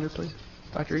witness binder, please,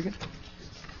 Dr. Egan.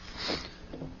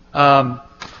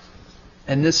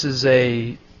 And this is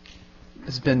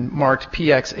has been marked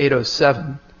PX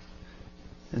 807.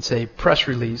 It's a press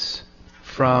release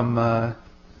from,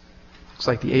 looks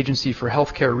like the Agency for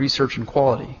Healthcare Research and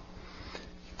Quality.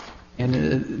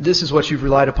 And this is what you've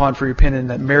relied upon for your opinion,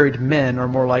 that married men are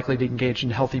more likely to engage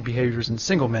in healthy behaviors than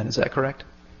single men. Is that correct?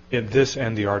 This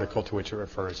and the article to which it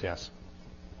refers, yes.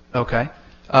 Okay.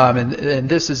 And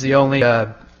this is the only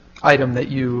item that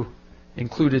you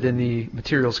included in the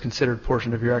materials considered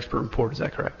portion of your expert report. Is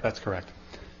that correct? That's correct.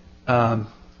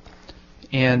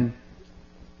 And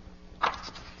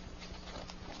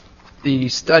the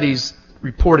studies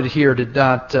reported here did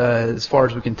not, as far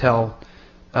as we can tell,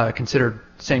 consider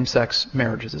same-sex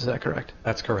marriages. Is that correct?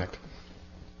 That's correct.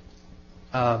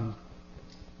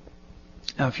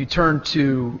 Now, if you turn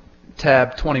to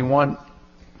tab 21,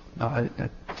 I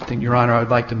think, Your Honor, I would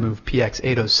like to move PX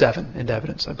 807 into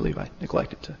evidence. I believe I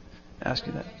neglected to ask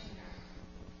you that.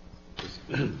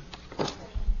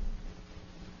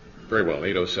 Very well.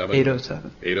 807.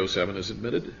 807. 807 is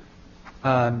admitted.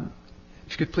 If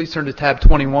you could please turn to tab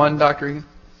 21, Dr. Egan.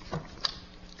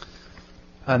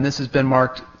 And this has been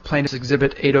marked Plaintiff's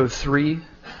Exhibit 803.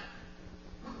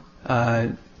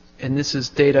 And this is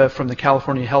data from the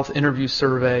California Health Interview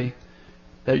Survey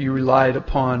that you relied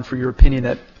upon for your opinion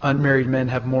that unmarried men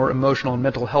have more emotional and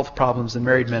mental health problems than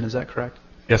married men. Is that correct?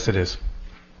 Yes, it is.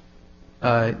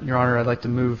 Your Honor, I'd like to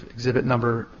move exhibit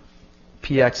number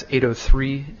PX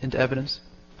 803 into evidence.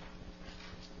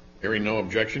 Hearing no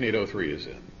objection, 803 is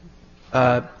in.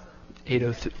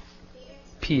 803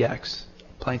 PX,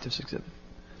 plaintiff's exhibit.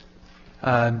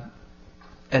 And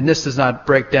this does not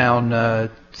break down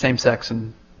same-sex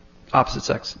and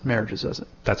opposite-sex marriages, does it?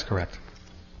 That's correct.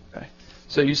 Okay.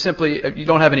 So you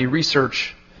don't have any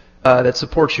research that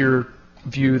supports your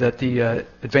view that the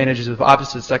advantages of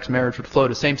opposite-sex marriage would flow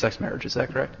to same-sex marriage. Is that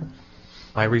correct?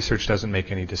 My research doesn't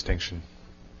make any distinction.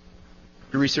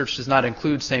 Your research does not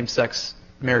include same-sex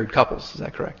married couples. Is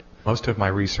that correct? Most of my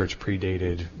research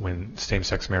predated when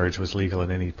same-sex marriage was legal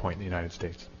at any point in the United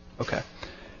States. Okay.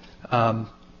 Now,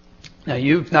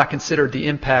 you've not considered the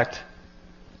impact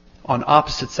on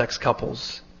opposite-sex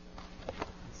couples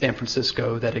in San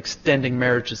Francisco that extending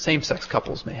marriage to same-sex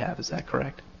couples may have. Is that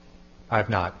correct? I have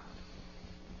not.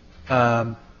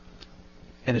 And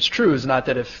it's true, is not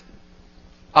that if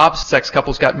opposite-sex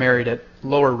couples got married at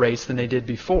lower rates than they did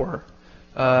before,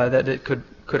 that it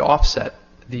could offset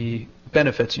the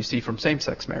benefits you see from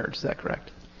same-sex marriage. Is that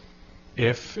correct?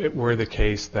 If it were the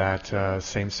case that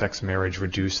same-sex marriage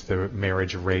reduced the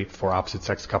marriage rate for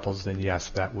opposite-sex couples, then yes,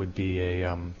 that would be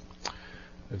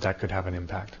that could have an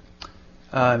impact.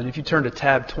 And if you turn to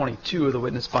tab 22 of the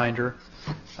witness binder,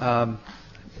 I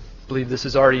believe this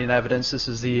is already in evidence. This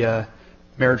is the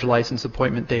marriage license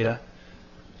appointment data.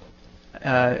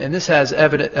 And this has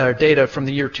data from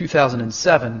the year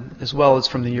 2007 as well as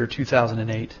from the year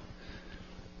 2008.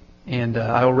 And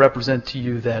I will represent to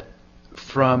you that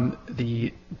from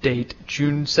the date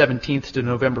June 17th to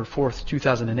November 4th,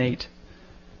 2008,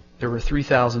 there were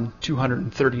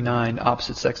 3,239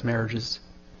 opposite-sex marriages.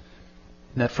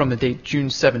 And that from the date June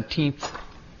 17th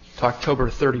to October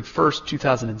 31st,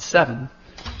 2007,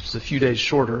 which is a few days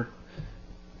shorter,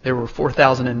 there were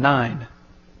 4,009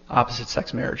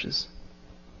 opposite-sex marriages.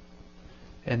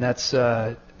 And that's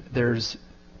there's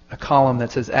a column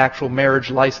that says actual marriage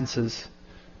licenses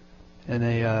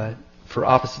and for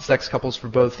opposite-sex couples for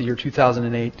both the year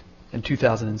 2008 and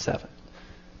 2007.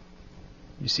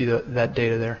 You see that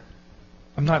data there?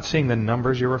 I'm not seeing the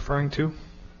numbers you're referring to.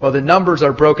 Well, the numbers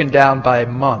are broken down by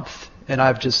month, and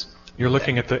I've just... You're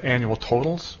looking at the annual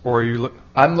totals, or are you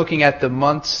I'm looking at the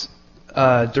months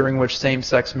during which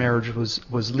same-sex marriage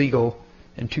was legal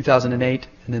in 2008,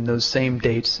 and then those same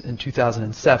dates in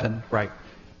 2007. Right.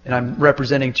 And I'm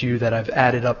representing to you that I've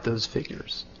added up those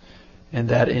figures, and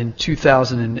that in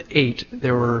 2008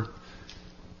 there were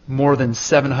more than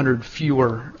 700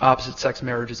 fewer opposite-sex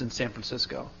marriages in San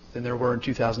Francisco than there were in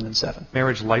 2007.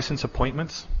 Marriage license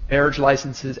appointments? Marriage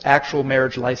licenses, actual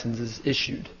marriage licenses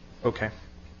issued. Okay.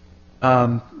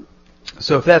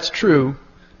 So if that's true,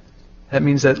 that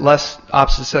means that less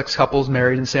opposite-sex couples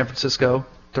married in San Francisco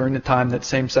during the time that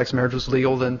same-sex marriage was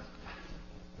legal than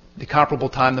the comparable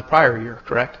time the prior year,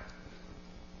 correct?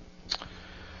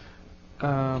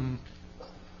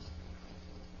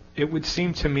 It would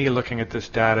seem to me, looking at this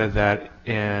data, that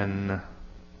in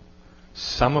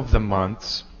some of the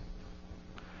months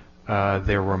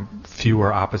there were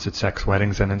fewer opposite-sex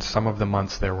weddings, and in some of the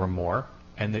months there were more,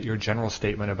 and that your general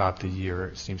statement about the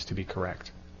year seems to be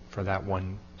correct for that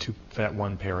one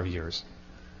pair of years.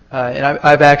 And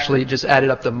I've actually just added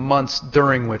up the months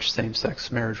during which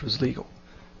same-sex marriage was legal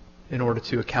in order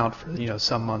to account for,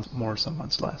 some months more, some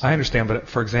months less. I understand, but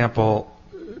for example,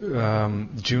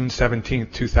 June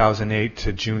 17th, 2008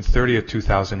 to June 30th,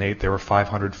 2008, there were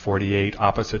 548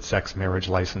 opposite-sex marriage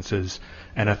licenses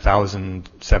and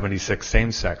 1,076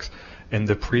 same-sex. In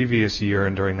the previous year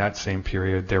and during that same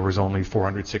period, there was only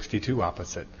 462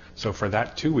 opposite. So for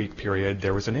that 2-week period,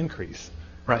 there was an increase.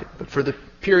 Right, but for the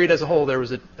period as a whole, there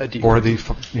was a decrease. Or the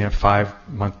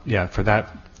 5-month, for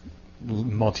that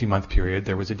multi-month period,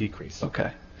 there was a decrease.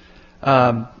 Okay.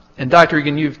 And Dr.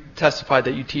 Egan, you've testified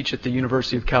that you teach at the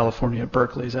University of California at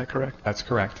Berkeley. Is that correct? That's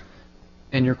correct.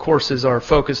 And your courses are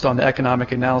focused on the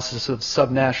economic analysis of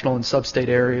subnational and substate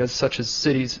areas, such as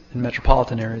cities and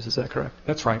metropolitan areas. Is that correct?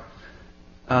 That's right.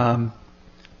 And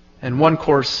one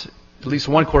course, at least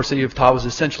one course that you've taught, was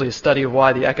essentially a study of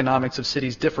why the economics of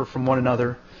cities differ from one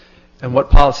another and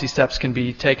what policy steps can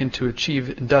be taken to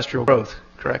achieve industrial growth,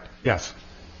 correct? Yes.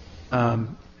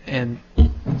 And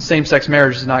same-sex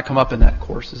marriage does not come up in that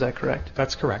course. Is that correct?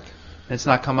 That's correct. And it's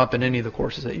not come up in any of the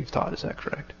courses that you've taught. Is that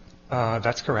correct?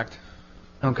 That's correct.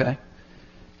 Okay.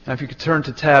 Now, if you could turn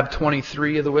to tab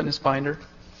 23 of the witness binder.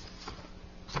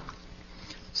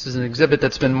 This is an exhibit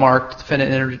that's been marked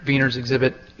Defendant Intervener's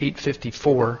Exhibit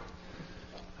 854.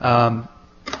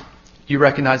 You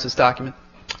recognize this document?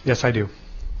 Yes, I do.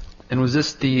 And was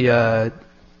this the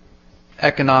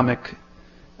economic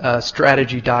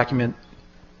strategy document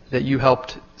that you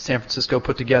helped San Francisco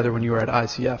put together when you were at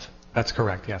ICF? That's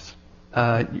correct, yes.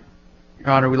 Your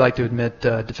Honor, we'd like to admit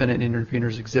Defendant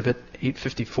Intervener's Exhibit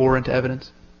 854 into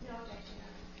evidence. No objection.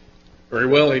 Very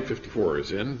well, 854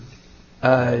 is in.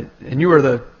 And you were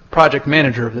the project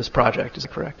manager of this project, is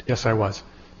that correct? Yes, I was.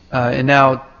 And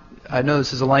now, I know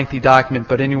this is a lengthy document,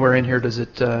 but anywhere in here does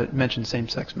it mention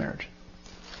same-sex marriage?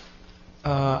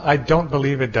 I don't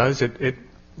believe it does. It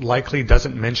likely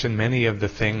doesn't mention many of the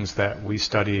things that we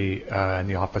study in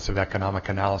the Office of Economic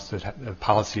Analysis,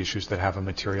 policy issues that have a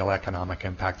material economic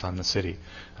impact on the city.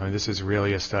 I mean, this is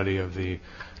really a study of the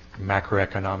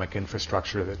macroeconomic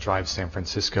infrastructure that drives San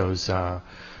Francisco's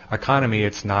economy.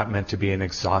 It's not meant to be an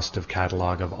exhaustive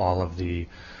catalog of all of the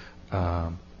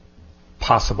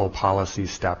possible policy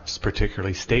steps,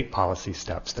 particularly state policy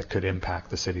steps that could impact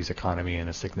the city's economy in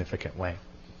a significant way.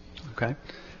 Okay.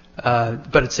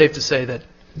 But it's safe to say that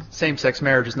same-sex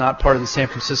marriage is not part of the San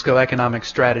Francisco economic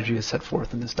strategy as set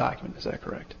forth in this document. Is that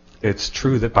correct? It's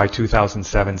true that by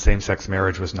 2007, same-sex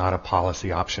marriage was not a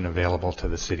policy option available to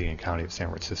the city and county of San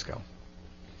Francisco.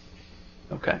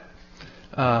 Okay.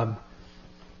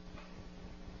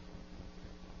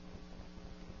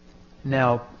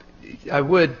 Now, I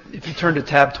would, if you turn to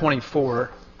tab 24,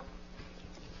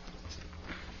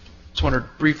 just want to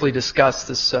briefly discuss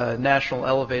this national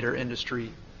elevator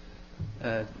industry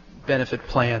benefit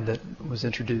plan that was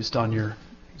introduced on your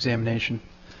examination.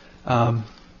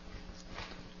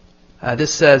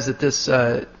 This says that this,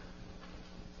 well,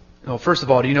 first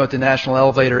of all, do you know what the national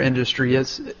elevator industry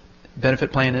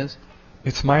benefit plan is?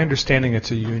 It's my understanding it's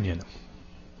a union.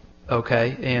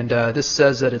 Okay, and this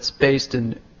says that it's based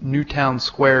in Newtown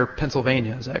Square,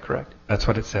 Pennsylvania. Is that correct? That's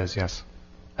what it says, yes.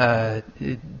 Do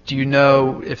you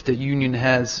know if the union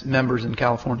has members in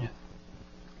California?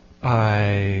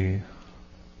 I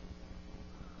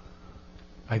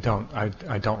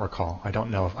don't recall. I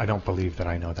don't know. I don't believe that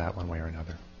I know that one way or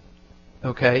another.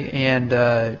 Okay, and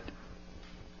the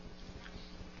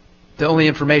only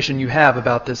information you have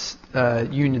about this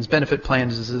union's benefit plan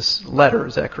is this letter.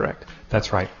 Is that correct?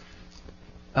 That's right.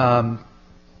 And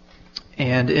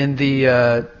in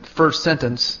the first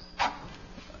sentence, it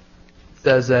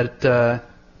says that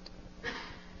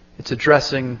it's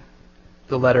addressing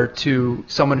the letter to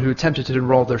someone who attempted to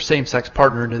enroll their same-sex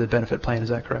partner into the benefit plan. Is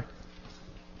that correct?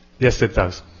 Yes, it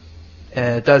does.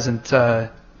 And it doesn't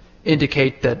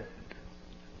indicate that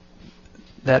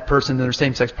that person and their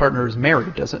same-sex partner is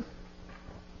married, does it?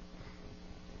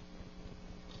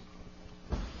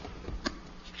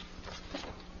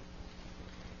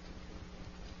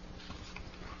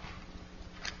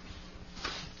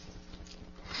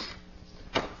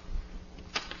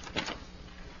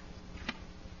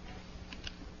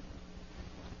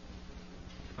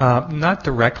 Not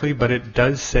directly, but it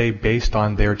does say based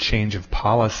on their change of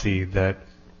policy that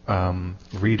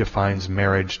redefines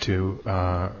marriage to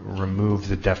remove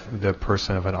the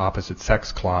person of an opposite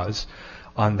sex clause.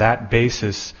 On that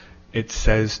basis, it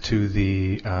says to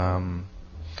the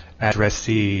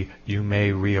addressee, you may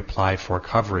reapply for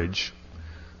coverage,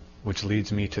 which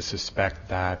leads me to suspect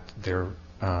that they're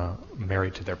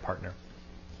married to their partner.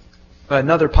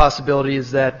 Another possibility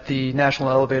is that the National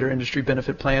Elevator Industry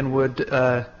Benefit Plan would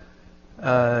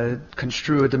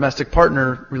construe a domestic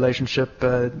partner relationship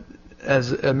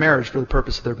as a marriage for the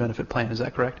purpose of their benefit plan. Is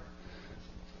that correct?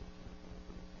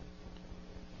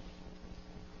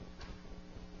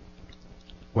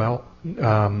 Well,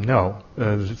 no.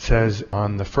 It says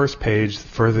on the first page,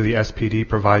 further the SPD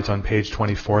provides on page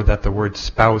 24 that the word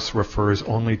spouse refers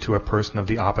only to a person of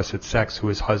the opposite sex who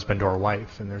is husband or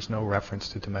wife, and there's no reference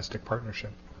to domestic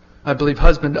partnership. I believe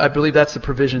that's the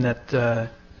provision that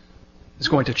is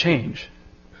going to change.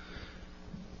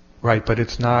 Right, but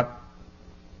it's not...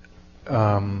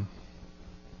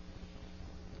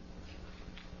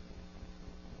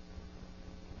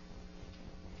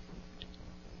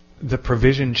 the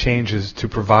provision changes to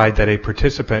provide that a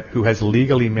participant who has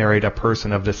legally married a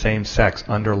person of the same sex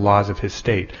under laws of his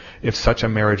state, if such a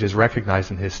marriage is recognized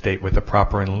in his state with a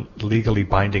proper and legally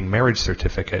binding marriage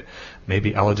certificate, may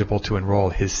be eligible to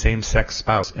enroll his same-sex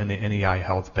spouse in the NEI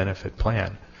health benefit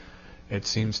plan. It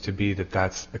seems to be that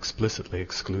that's explicitly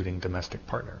excluding domestic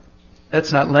partner.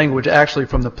 That's not language actually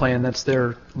from the plan. That's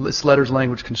this letter's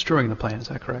language construing the plan. Is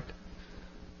that correct?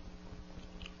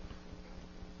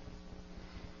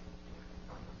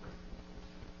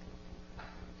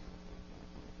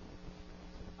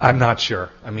 I'm not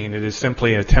sure. I mean, it is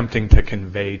simply attempting to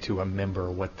convey to a member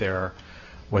what their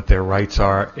rights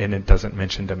are, and it doesn't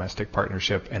mention domestic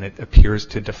partnership, and it appears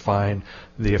to define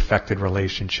the affected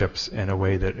relationships in a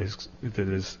way that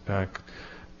is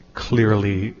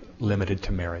clearly limited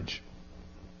to marriage.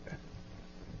 I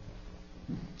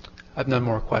have no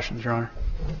more questions, Your Honor.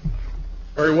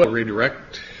 Very well.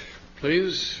 Redirect,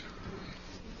 please.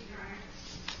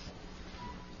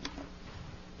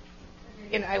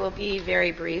 And I will be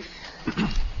very brief.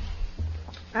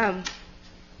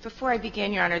 Before I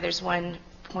begin, Your Honor, there's one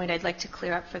point I'd like to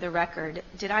clear up for the record.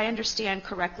 Did I understand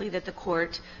correctly that the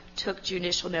court took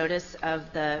judicial notice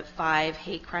of the 5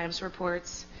 hate crimes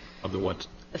reports? Of the what?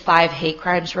 The 5 hate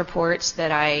crimes reports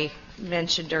that I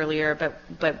mentioned earlier,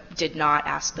 but did not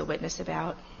ask the witness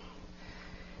about?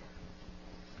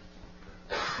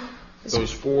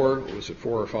 Those 4, was it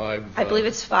 4 or 5? I believe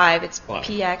it's 5. It's 5.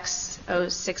 PX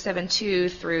 0672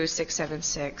 through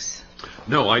 676.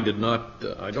 No, I did not.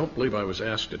 I don't believe I was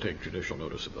asked to take judicial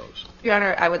notice of those. Your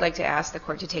Honor, I would like to ask the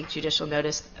court to take judicial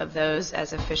notice of those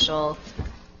as official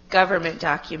government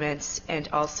documents and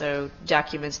also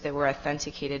documents that were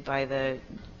authenticated by the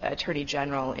Attorney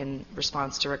General in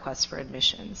response to requests for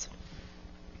admissions.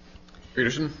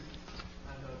 Peterson?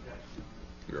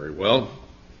 Very well.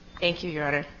 Thank you, Your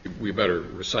Honor. We better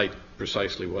recite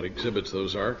precisely what exhibits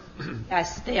those are.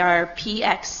 Yes, they are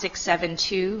PX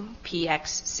 672, PX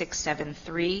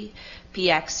 673,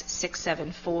 PX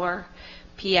 674,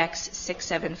 PX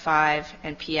 675,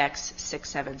 and PX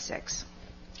 676.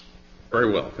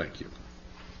 Very well, thank you.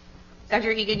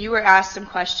 Dr. Egan, you were asked some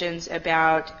questions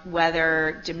about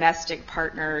whether domestic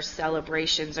partner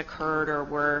celebrations occurred or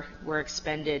were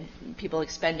expended, people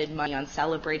expended money on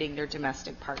celebrating their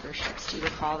domestic partnerships. Do you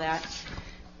recall that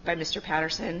by Mr.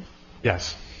 Patterson?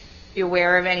 Yes. Are you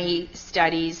aware of any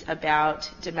studies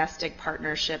about domestic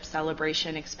partnership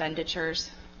celebration expenditures?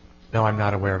 No, I'm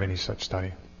not aware of any such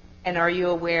study. And are you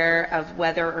aware of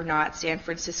whether or not San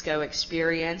Francisco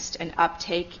experienced an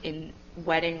uptake in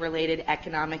wedding-related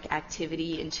economic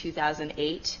activity in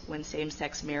 2008 when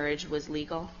same-sex marriage was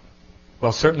legal?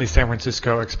 Well, certainly San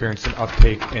Francisco experienced an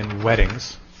uptake in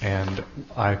weddings, and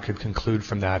I could conclude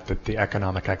from that that the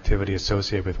economic activity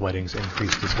associated with weddings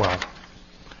increased as well.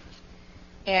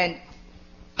 And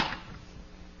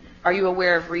are you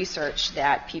aware of research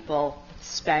that people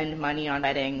spend money on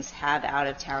weddings, have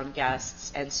out-of-town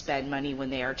guests, and spend money when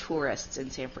they are tourists in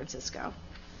San Francisco?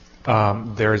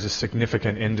 There is a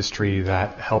significant industry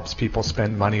that helps people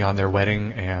spend money on their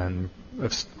wedding and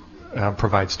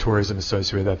provides tourism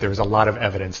associated with that. There's a lot of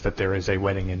evidence that there is a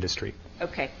wedding industry.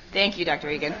 Okay. Thank you,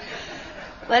 Dr. Egan.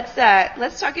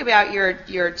 Let's talk about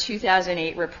your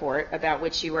 2008 report, about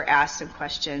which you were asked some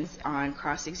questions on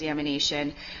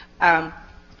cross-examination.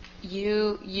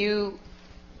 You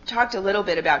talked a little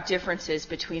bit about differences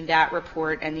between that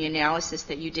report and the analysis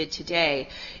that you did today.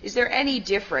 Is there any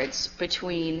difference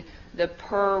between the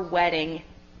per-wedding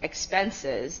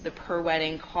expenses, the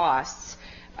per-wedding costs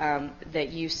that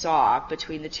you saw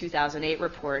between the 2008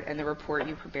 report and the report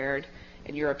you prepared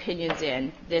and your opinions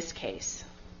in this case?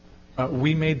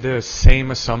 We made the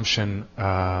same assumption.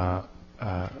 Well,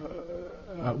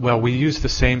 we used the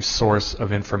same source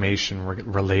of information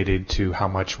related to how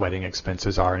much wedding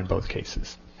expenses are in both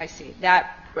cases. I see.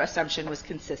 That assumption was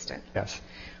consistent. Yes.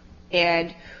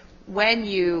 And when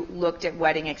you looked at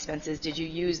wedding expenses, did you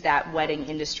use that wedding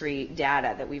industry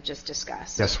data that we've just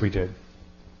discussed? Yes, we did.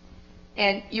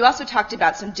 And you also talked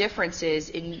about some differences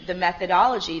in the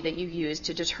methodology that you used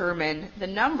to determine the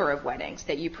number of weddings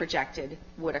that you projected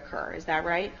would occur. Is that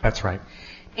right? That's right.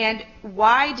 And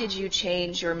why did you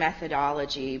change your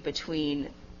methodology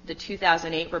between the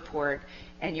 2008 report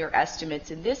and your estimates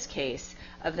in this case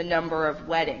of the number of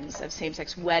weddings, of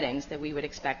same-sex weddings that we would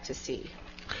expect to see?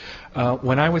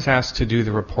 When I was asked to do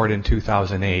the report in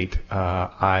 2008,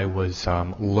 I was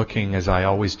looking, as I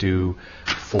always do,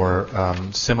 for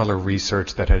similar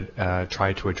research that had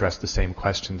tried to address the same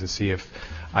question to see if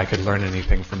I could learn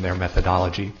anything from their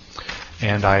methodology.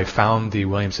 And I found the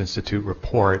Williams Institute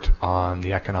report on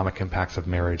the economic impacts of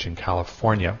marriage in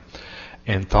California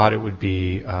and thought it would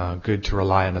be good to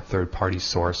rely on a third-party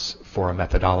source for a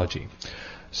methodology.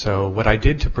 So what I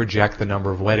did to project the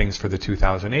number of weddings for the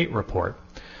 2008 report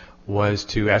was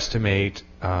to estimate,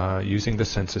 using the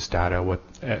census data,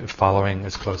 following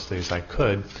as closely as I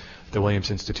could the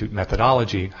Williams Institute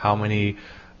methodology, how many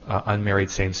unmarried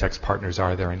same-sex partners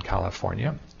are there in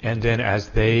California. And then, as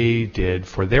they did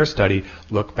for their study,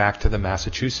 look back to the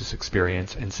Massachusetts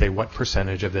experience and say what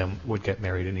percentage of them would get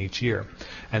married in each year.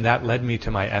 And that led me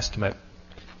to my estimate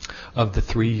of the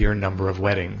 3-year number of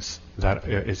weddings that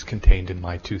is contained in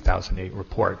my 2008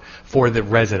 report for the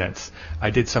residents. I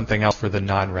did something else for the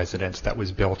non-residents that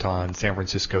was built on San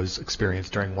Francisco's experience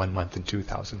during 1 month in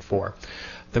 2004.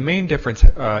 The main difference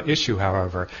issue,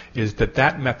 however, is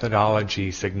that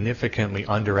methodology significantly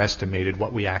underestimated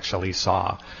what we actually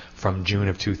saw from June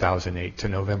of 2008 to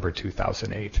November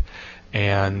 2008.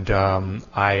 And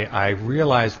I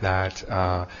realized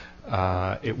that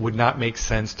it would not make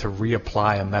sense to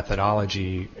reapply a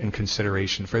methodology in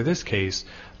consideration for this case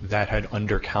that had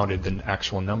undercounted the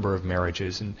actual number of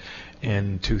marriages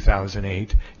in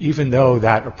 2008, even though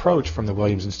that approach from the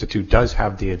Williams Institute does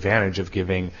have the advantage of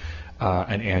giving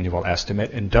an annual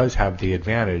estimate and does have the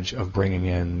advantage of bringing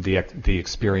in the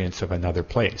experience of another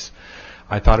place.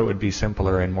 I thought it would be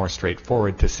simpler and more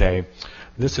straightforward to say,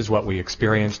 this is what we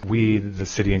experienced, we, the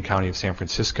city and county of San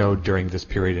Francisco, during this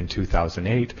period in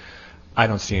 2008. I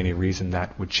don't see any reason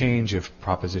that would change if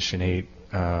Proposition 8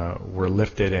 were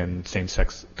lifted and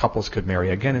same-sex couples could marry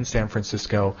again in San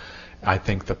Francisco. I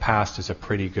think the past is a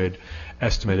pretty good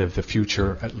estimate of the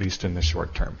future, at least in the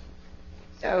short term.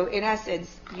 So in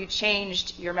essence, you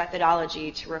changed your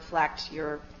methodology to reflect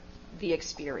the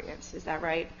experience. Is that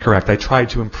right? Correct. I tried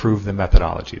to improve the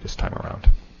methodology this time around.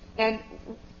 And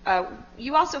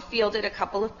you also fielded a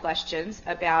couple of questions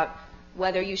about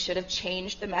whether you should have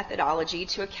changed the methodology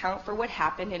to account for what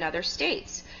happened in other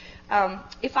states.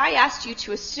 If I asked you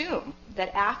to assume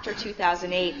that after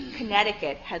 2008,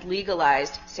 Connecticut had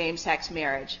legalized same-sex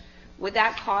marriage, would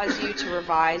that cause you to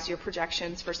revise your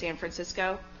projections for San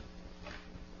Francisco?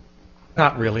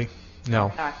 Not really,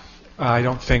 no. Not. I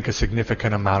don't think a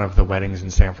significant amount of the weddings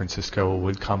in San Francisco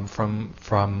would come from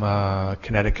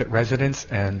Connecticut residents.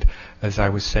 And as I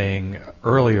was saying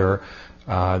earlier,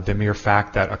 the mere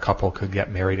fact that a couple could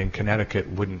get married in Connecticut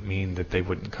wouldn't mean that they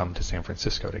wouldn't come to San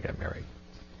Francisco to get married.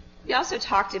 We also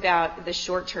talked about the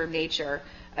short-term nature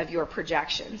of your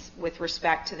projections with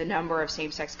respect to the number of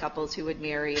same-sex couples who would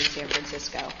marry in San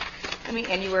Francisco.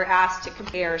 And you were asked to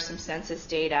compare some census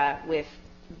data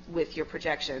with your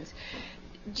projections.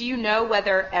 Do you know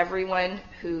whether everyone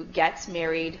who gets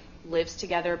married lives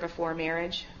together before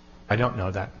marriage? I don't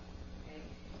know that.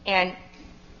 And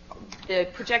the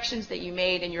projections that you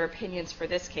made and your opinions for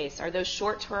this case, are those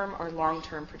short-term or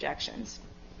long-term projections?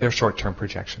 They're short-term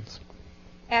projections.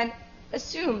 And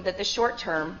assume that the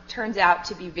short-term turns out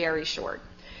to be very short.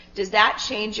 Does that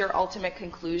change your ultimate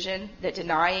conclusion that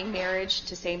denying marriage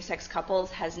to same-sex couples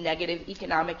has negative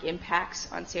economic impacts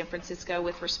on San Francisco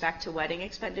with respect to wedding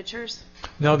expenditures?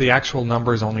 No, the actual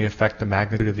numbers only affect the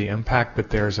magnitude of the impact, but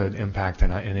there's an impact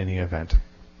in any event.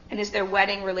 And is there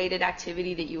wedding-related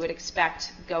activity that you would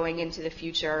expect going into the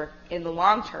future in the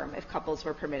long term if couples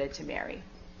were permitted to marry?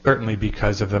 Certainly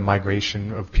because of the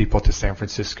migration of people to San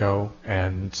Francisco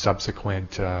and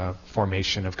subsequent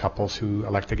formation of couples who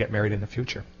elect to get married in the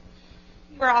future.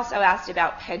 You were also asked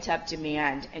about pent-up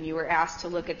demand, and you were asked to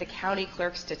look at the county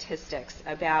clerk statistics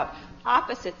about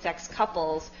opposite-sex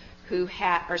couples who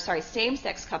had,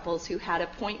 same-sex couples who had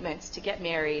appointments to get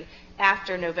married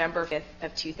after November 5th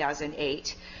of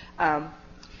 2008.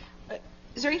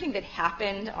 Is there anything that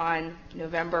happened on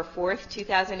November 4th,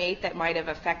 2008 that might have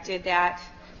affected that,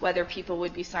 whether people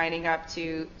would be signing up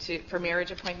for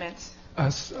marriage appointments?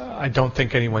 I don't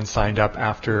think anyone signed up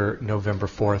after November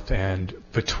 4th, and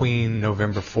between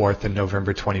November 4th and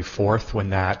November 24th, when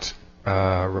that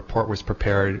report was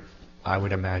prepared, I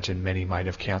would imagine many might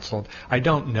have canceled. I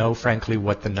don't know, frankly,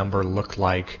 what the number looked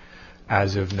like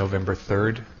as of November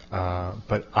 3rd,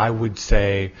 but I would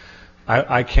say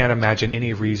I can't imagine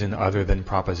any reason other than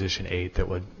Proposition 8 that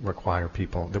would require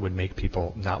people, that would make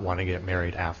people not want to get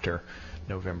married after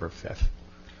November 5th.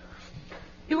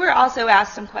 You were also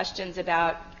asked some questions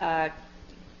about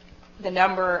the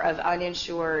number of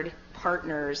uninsured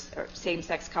partners or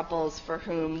same-sex couples for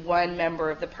whom one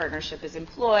member of the partnership is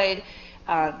employed,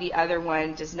 the other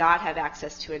one does not have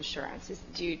access to insurance.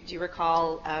 Do you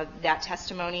recall that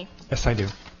testimony? Yes, I do.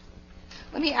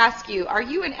 Let me ask you, are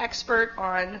you an expert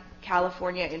on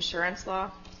California insurance law?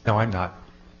 No, I'm not.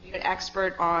 Are you an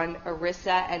expert on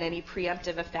ERISA and any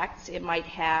preemptive effects it might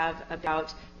have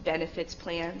about benefits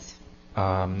plans?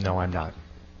 No, I'm not.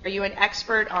 Are you an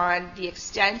expert on the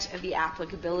extent of the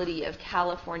applicability of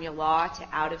California law to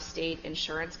out-of-state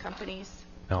insurance companies?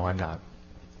 No, I'm not.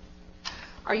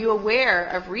 Are you aware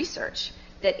of research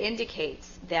that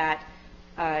indicates that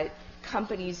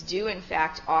companies do in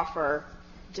fact offer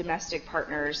domestic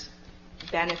partners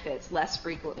benefits less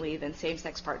frequently than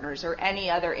same-sex partners, or any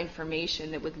other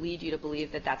information that would lead you to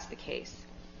believe that that's the case?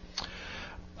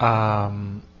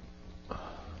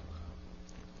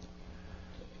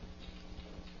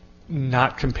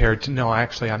 Not compared to, no,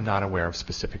 actually I'm not aware of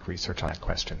specific research on that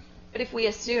question. But if we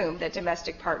assume that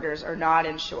domestic partners are not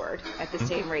insured at the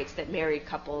same rates that married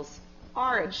couples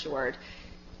are insured,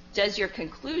 does your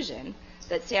conclusion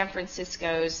that San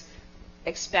Francisco's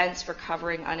expense for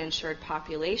covering uninsured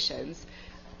populations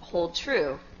hold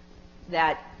true,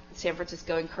 that San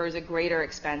Francisco incurs a greater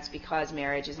expense because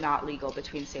marriage is not legal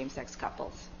between same-sex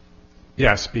couples?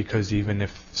 Yes, because even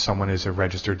if someone is a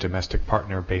registered domestic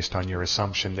partner, based on your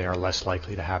assumption, they are less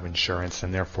likely to have insurance,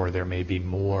 and therefore there may be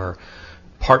more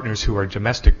partners who are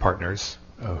domestic partners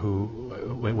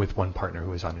with one partner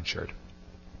who is uninsured.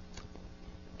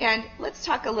 And let's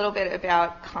talk a little bit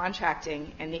about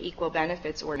contracting and the Equal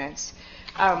Benefits Ordinance.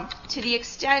 To the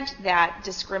extent that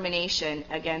discrimination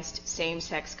against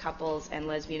same-sex couples and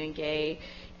lesbian and gay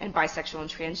and bisexual and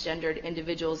transgendered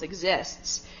individuals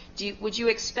exists, would you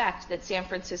expect that San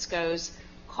Francisco's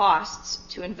costs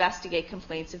to investigate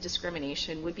complaints of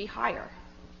discrimination would be higher?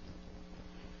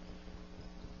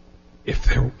 If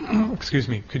there, excuse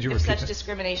me, could you repeat that? If such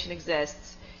discrimination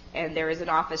exists and there is an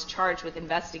office charged with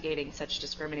investigating such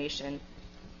discrimination,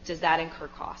 does that incur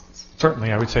costs?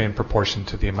 Certainly, I would say in proportion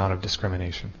to the amount of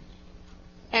discrimination.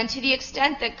 And to the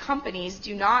extent that companies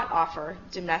do not offer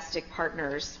domestic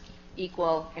partners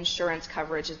equal insurance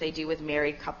coverage as they do with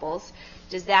married couples,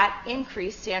 does that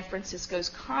increase San Francisco's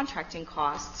contracting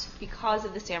costs because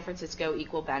of the San Francisco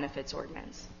Equal Benefits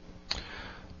Ordinance?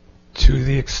 To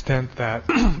the extent that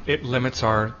it limits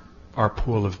our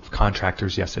pool of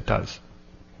contractors, yes, it does.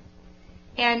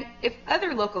 And if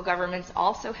other local governments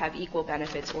also have equal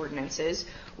benefits ordinances,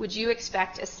 would you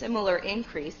expect a similar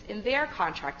increase in their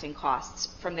contracting costs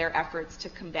from their efforts to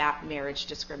combat marriage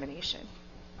discrimination?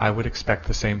 I would expect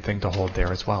the same thing to hold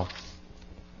there as well.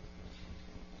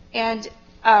 And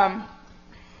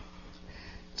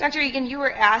Dr. Egan, you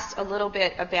were asked a little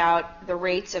bit about the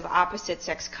rates of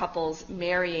opposite-sex couples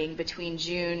marrying between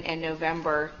June and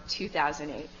November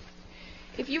 2008.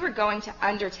 If you were going to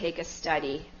undertake a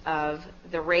study of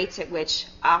the rates at which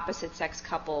opposite-sex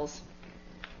couples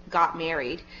got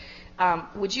married,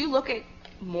 would you look at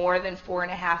more than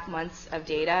 4.5 months of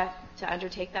data to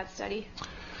undertake that study?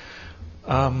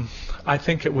 I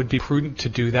think it would be prudent to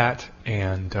do that,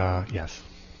 and yes.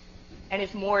 And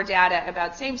if more data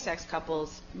about same-sex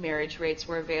couples' marriage rates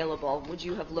were available, would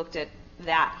you have looked at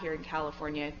that here in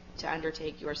California to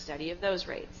undertake your study of those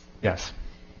rates? Yes.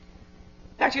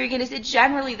 Dr. Egan, is it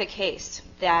generally the case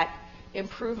that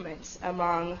improvements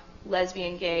among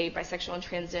lesbian, gay, bisexual, and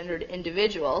transgendered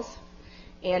individuals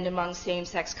and among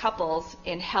same-sex couples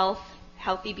in health,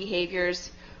 healthy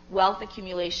behaviors, wealth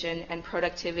accumulation, and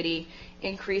productivity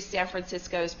increase San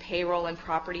Francisco's payroll and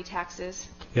property taxes?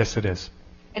 Yes, it is.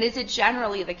 And is it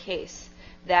generally the case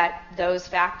that those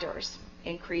factors,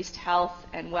 increased health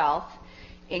and wealth,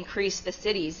 increase the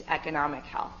city's economic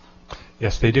health?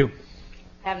 Yes, they do.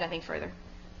 I have nothing further.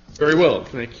 Very well.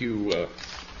 Thank you,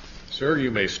 sir. You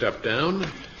may step down.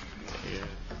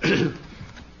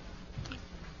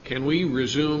 Can we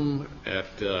resume at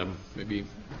maybe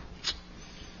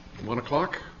 1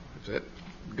 o'clock? Is that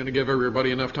going to give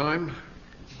everybody enough time?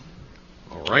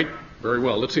 All right. Very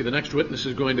well. Let's see. The next witness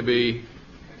is going to be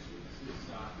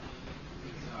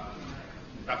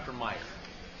Dr. Meyer.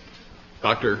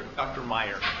 Dr. Dr.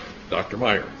 Meyer. Dr.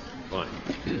 Meyer. Fine.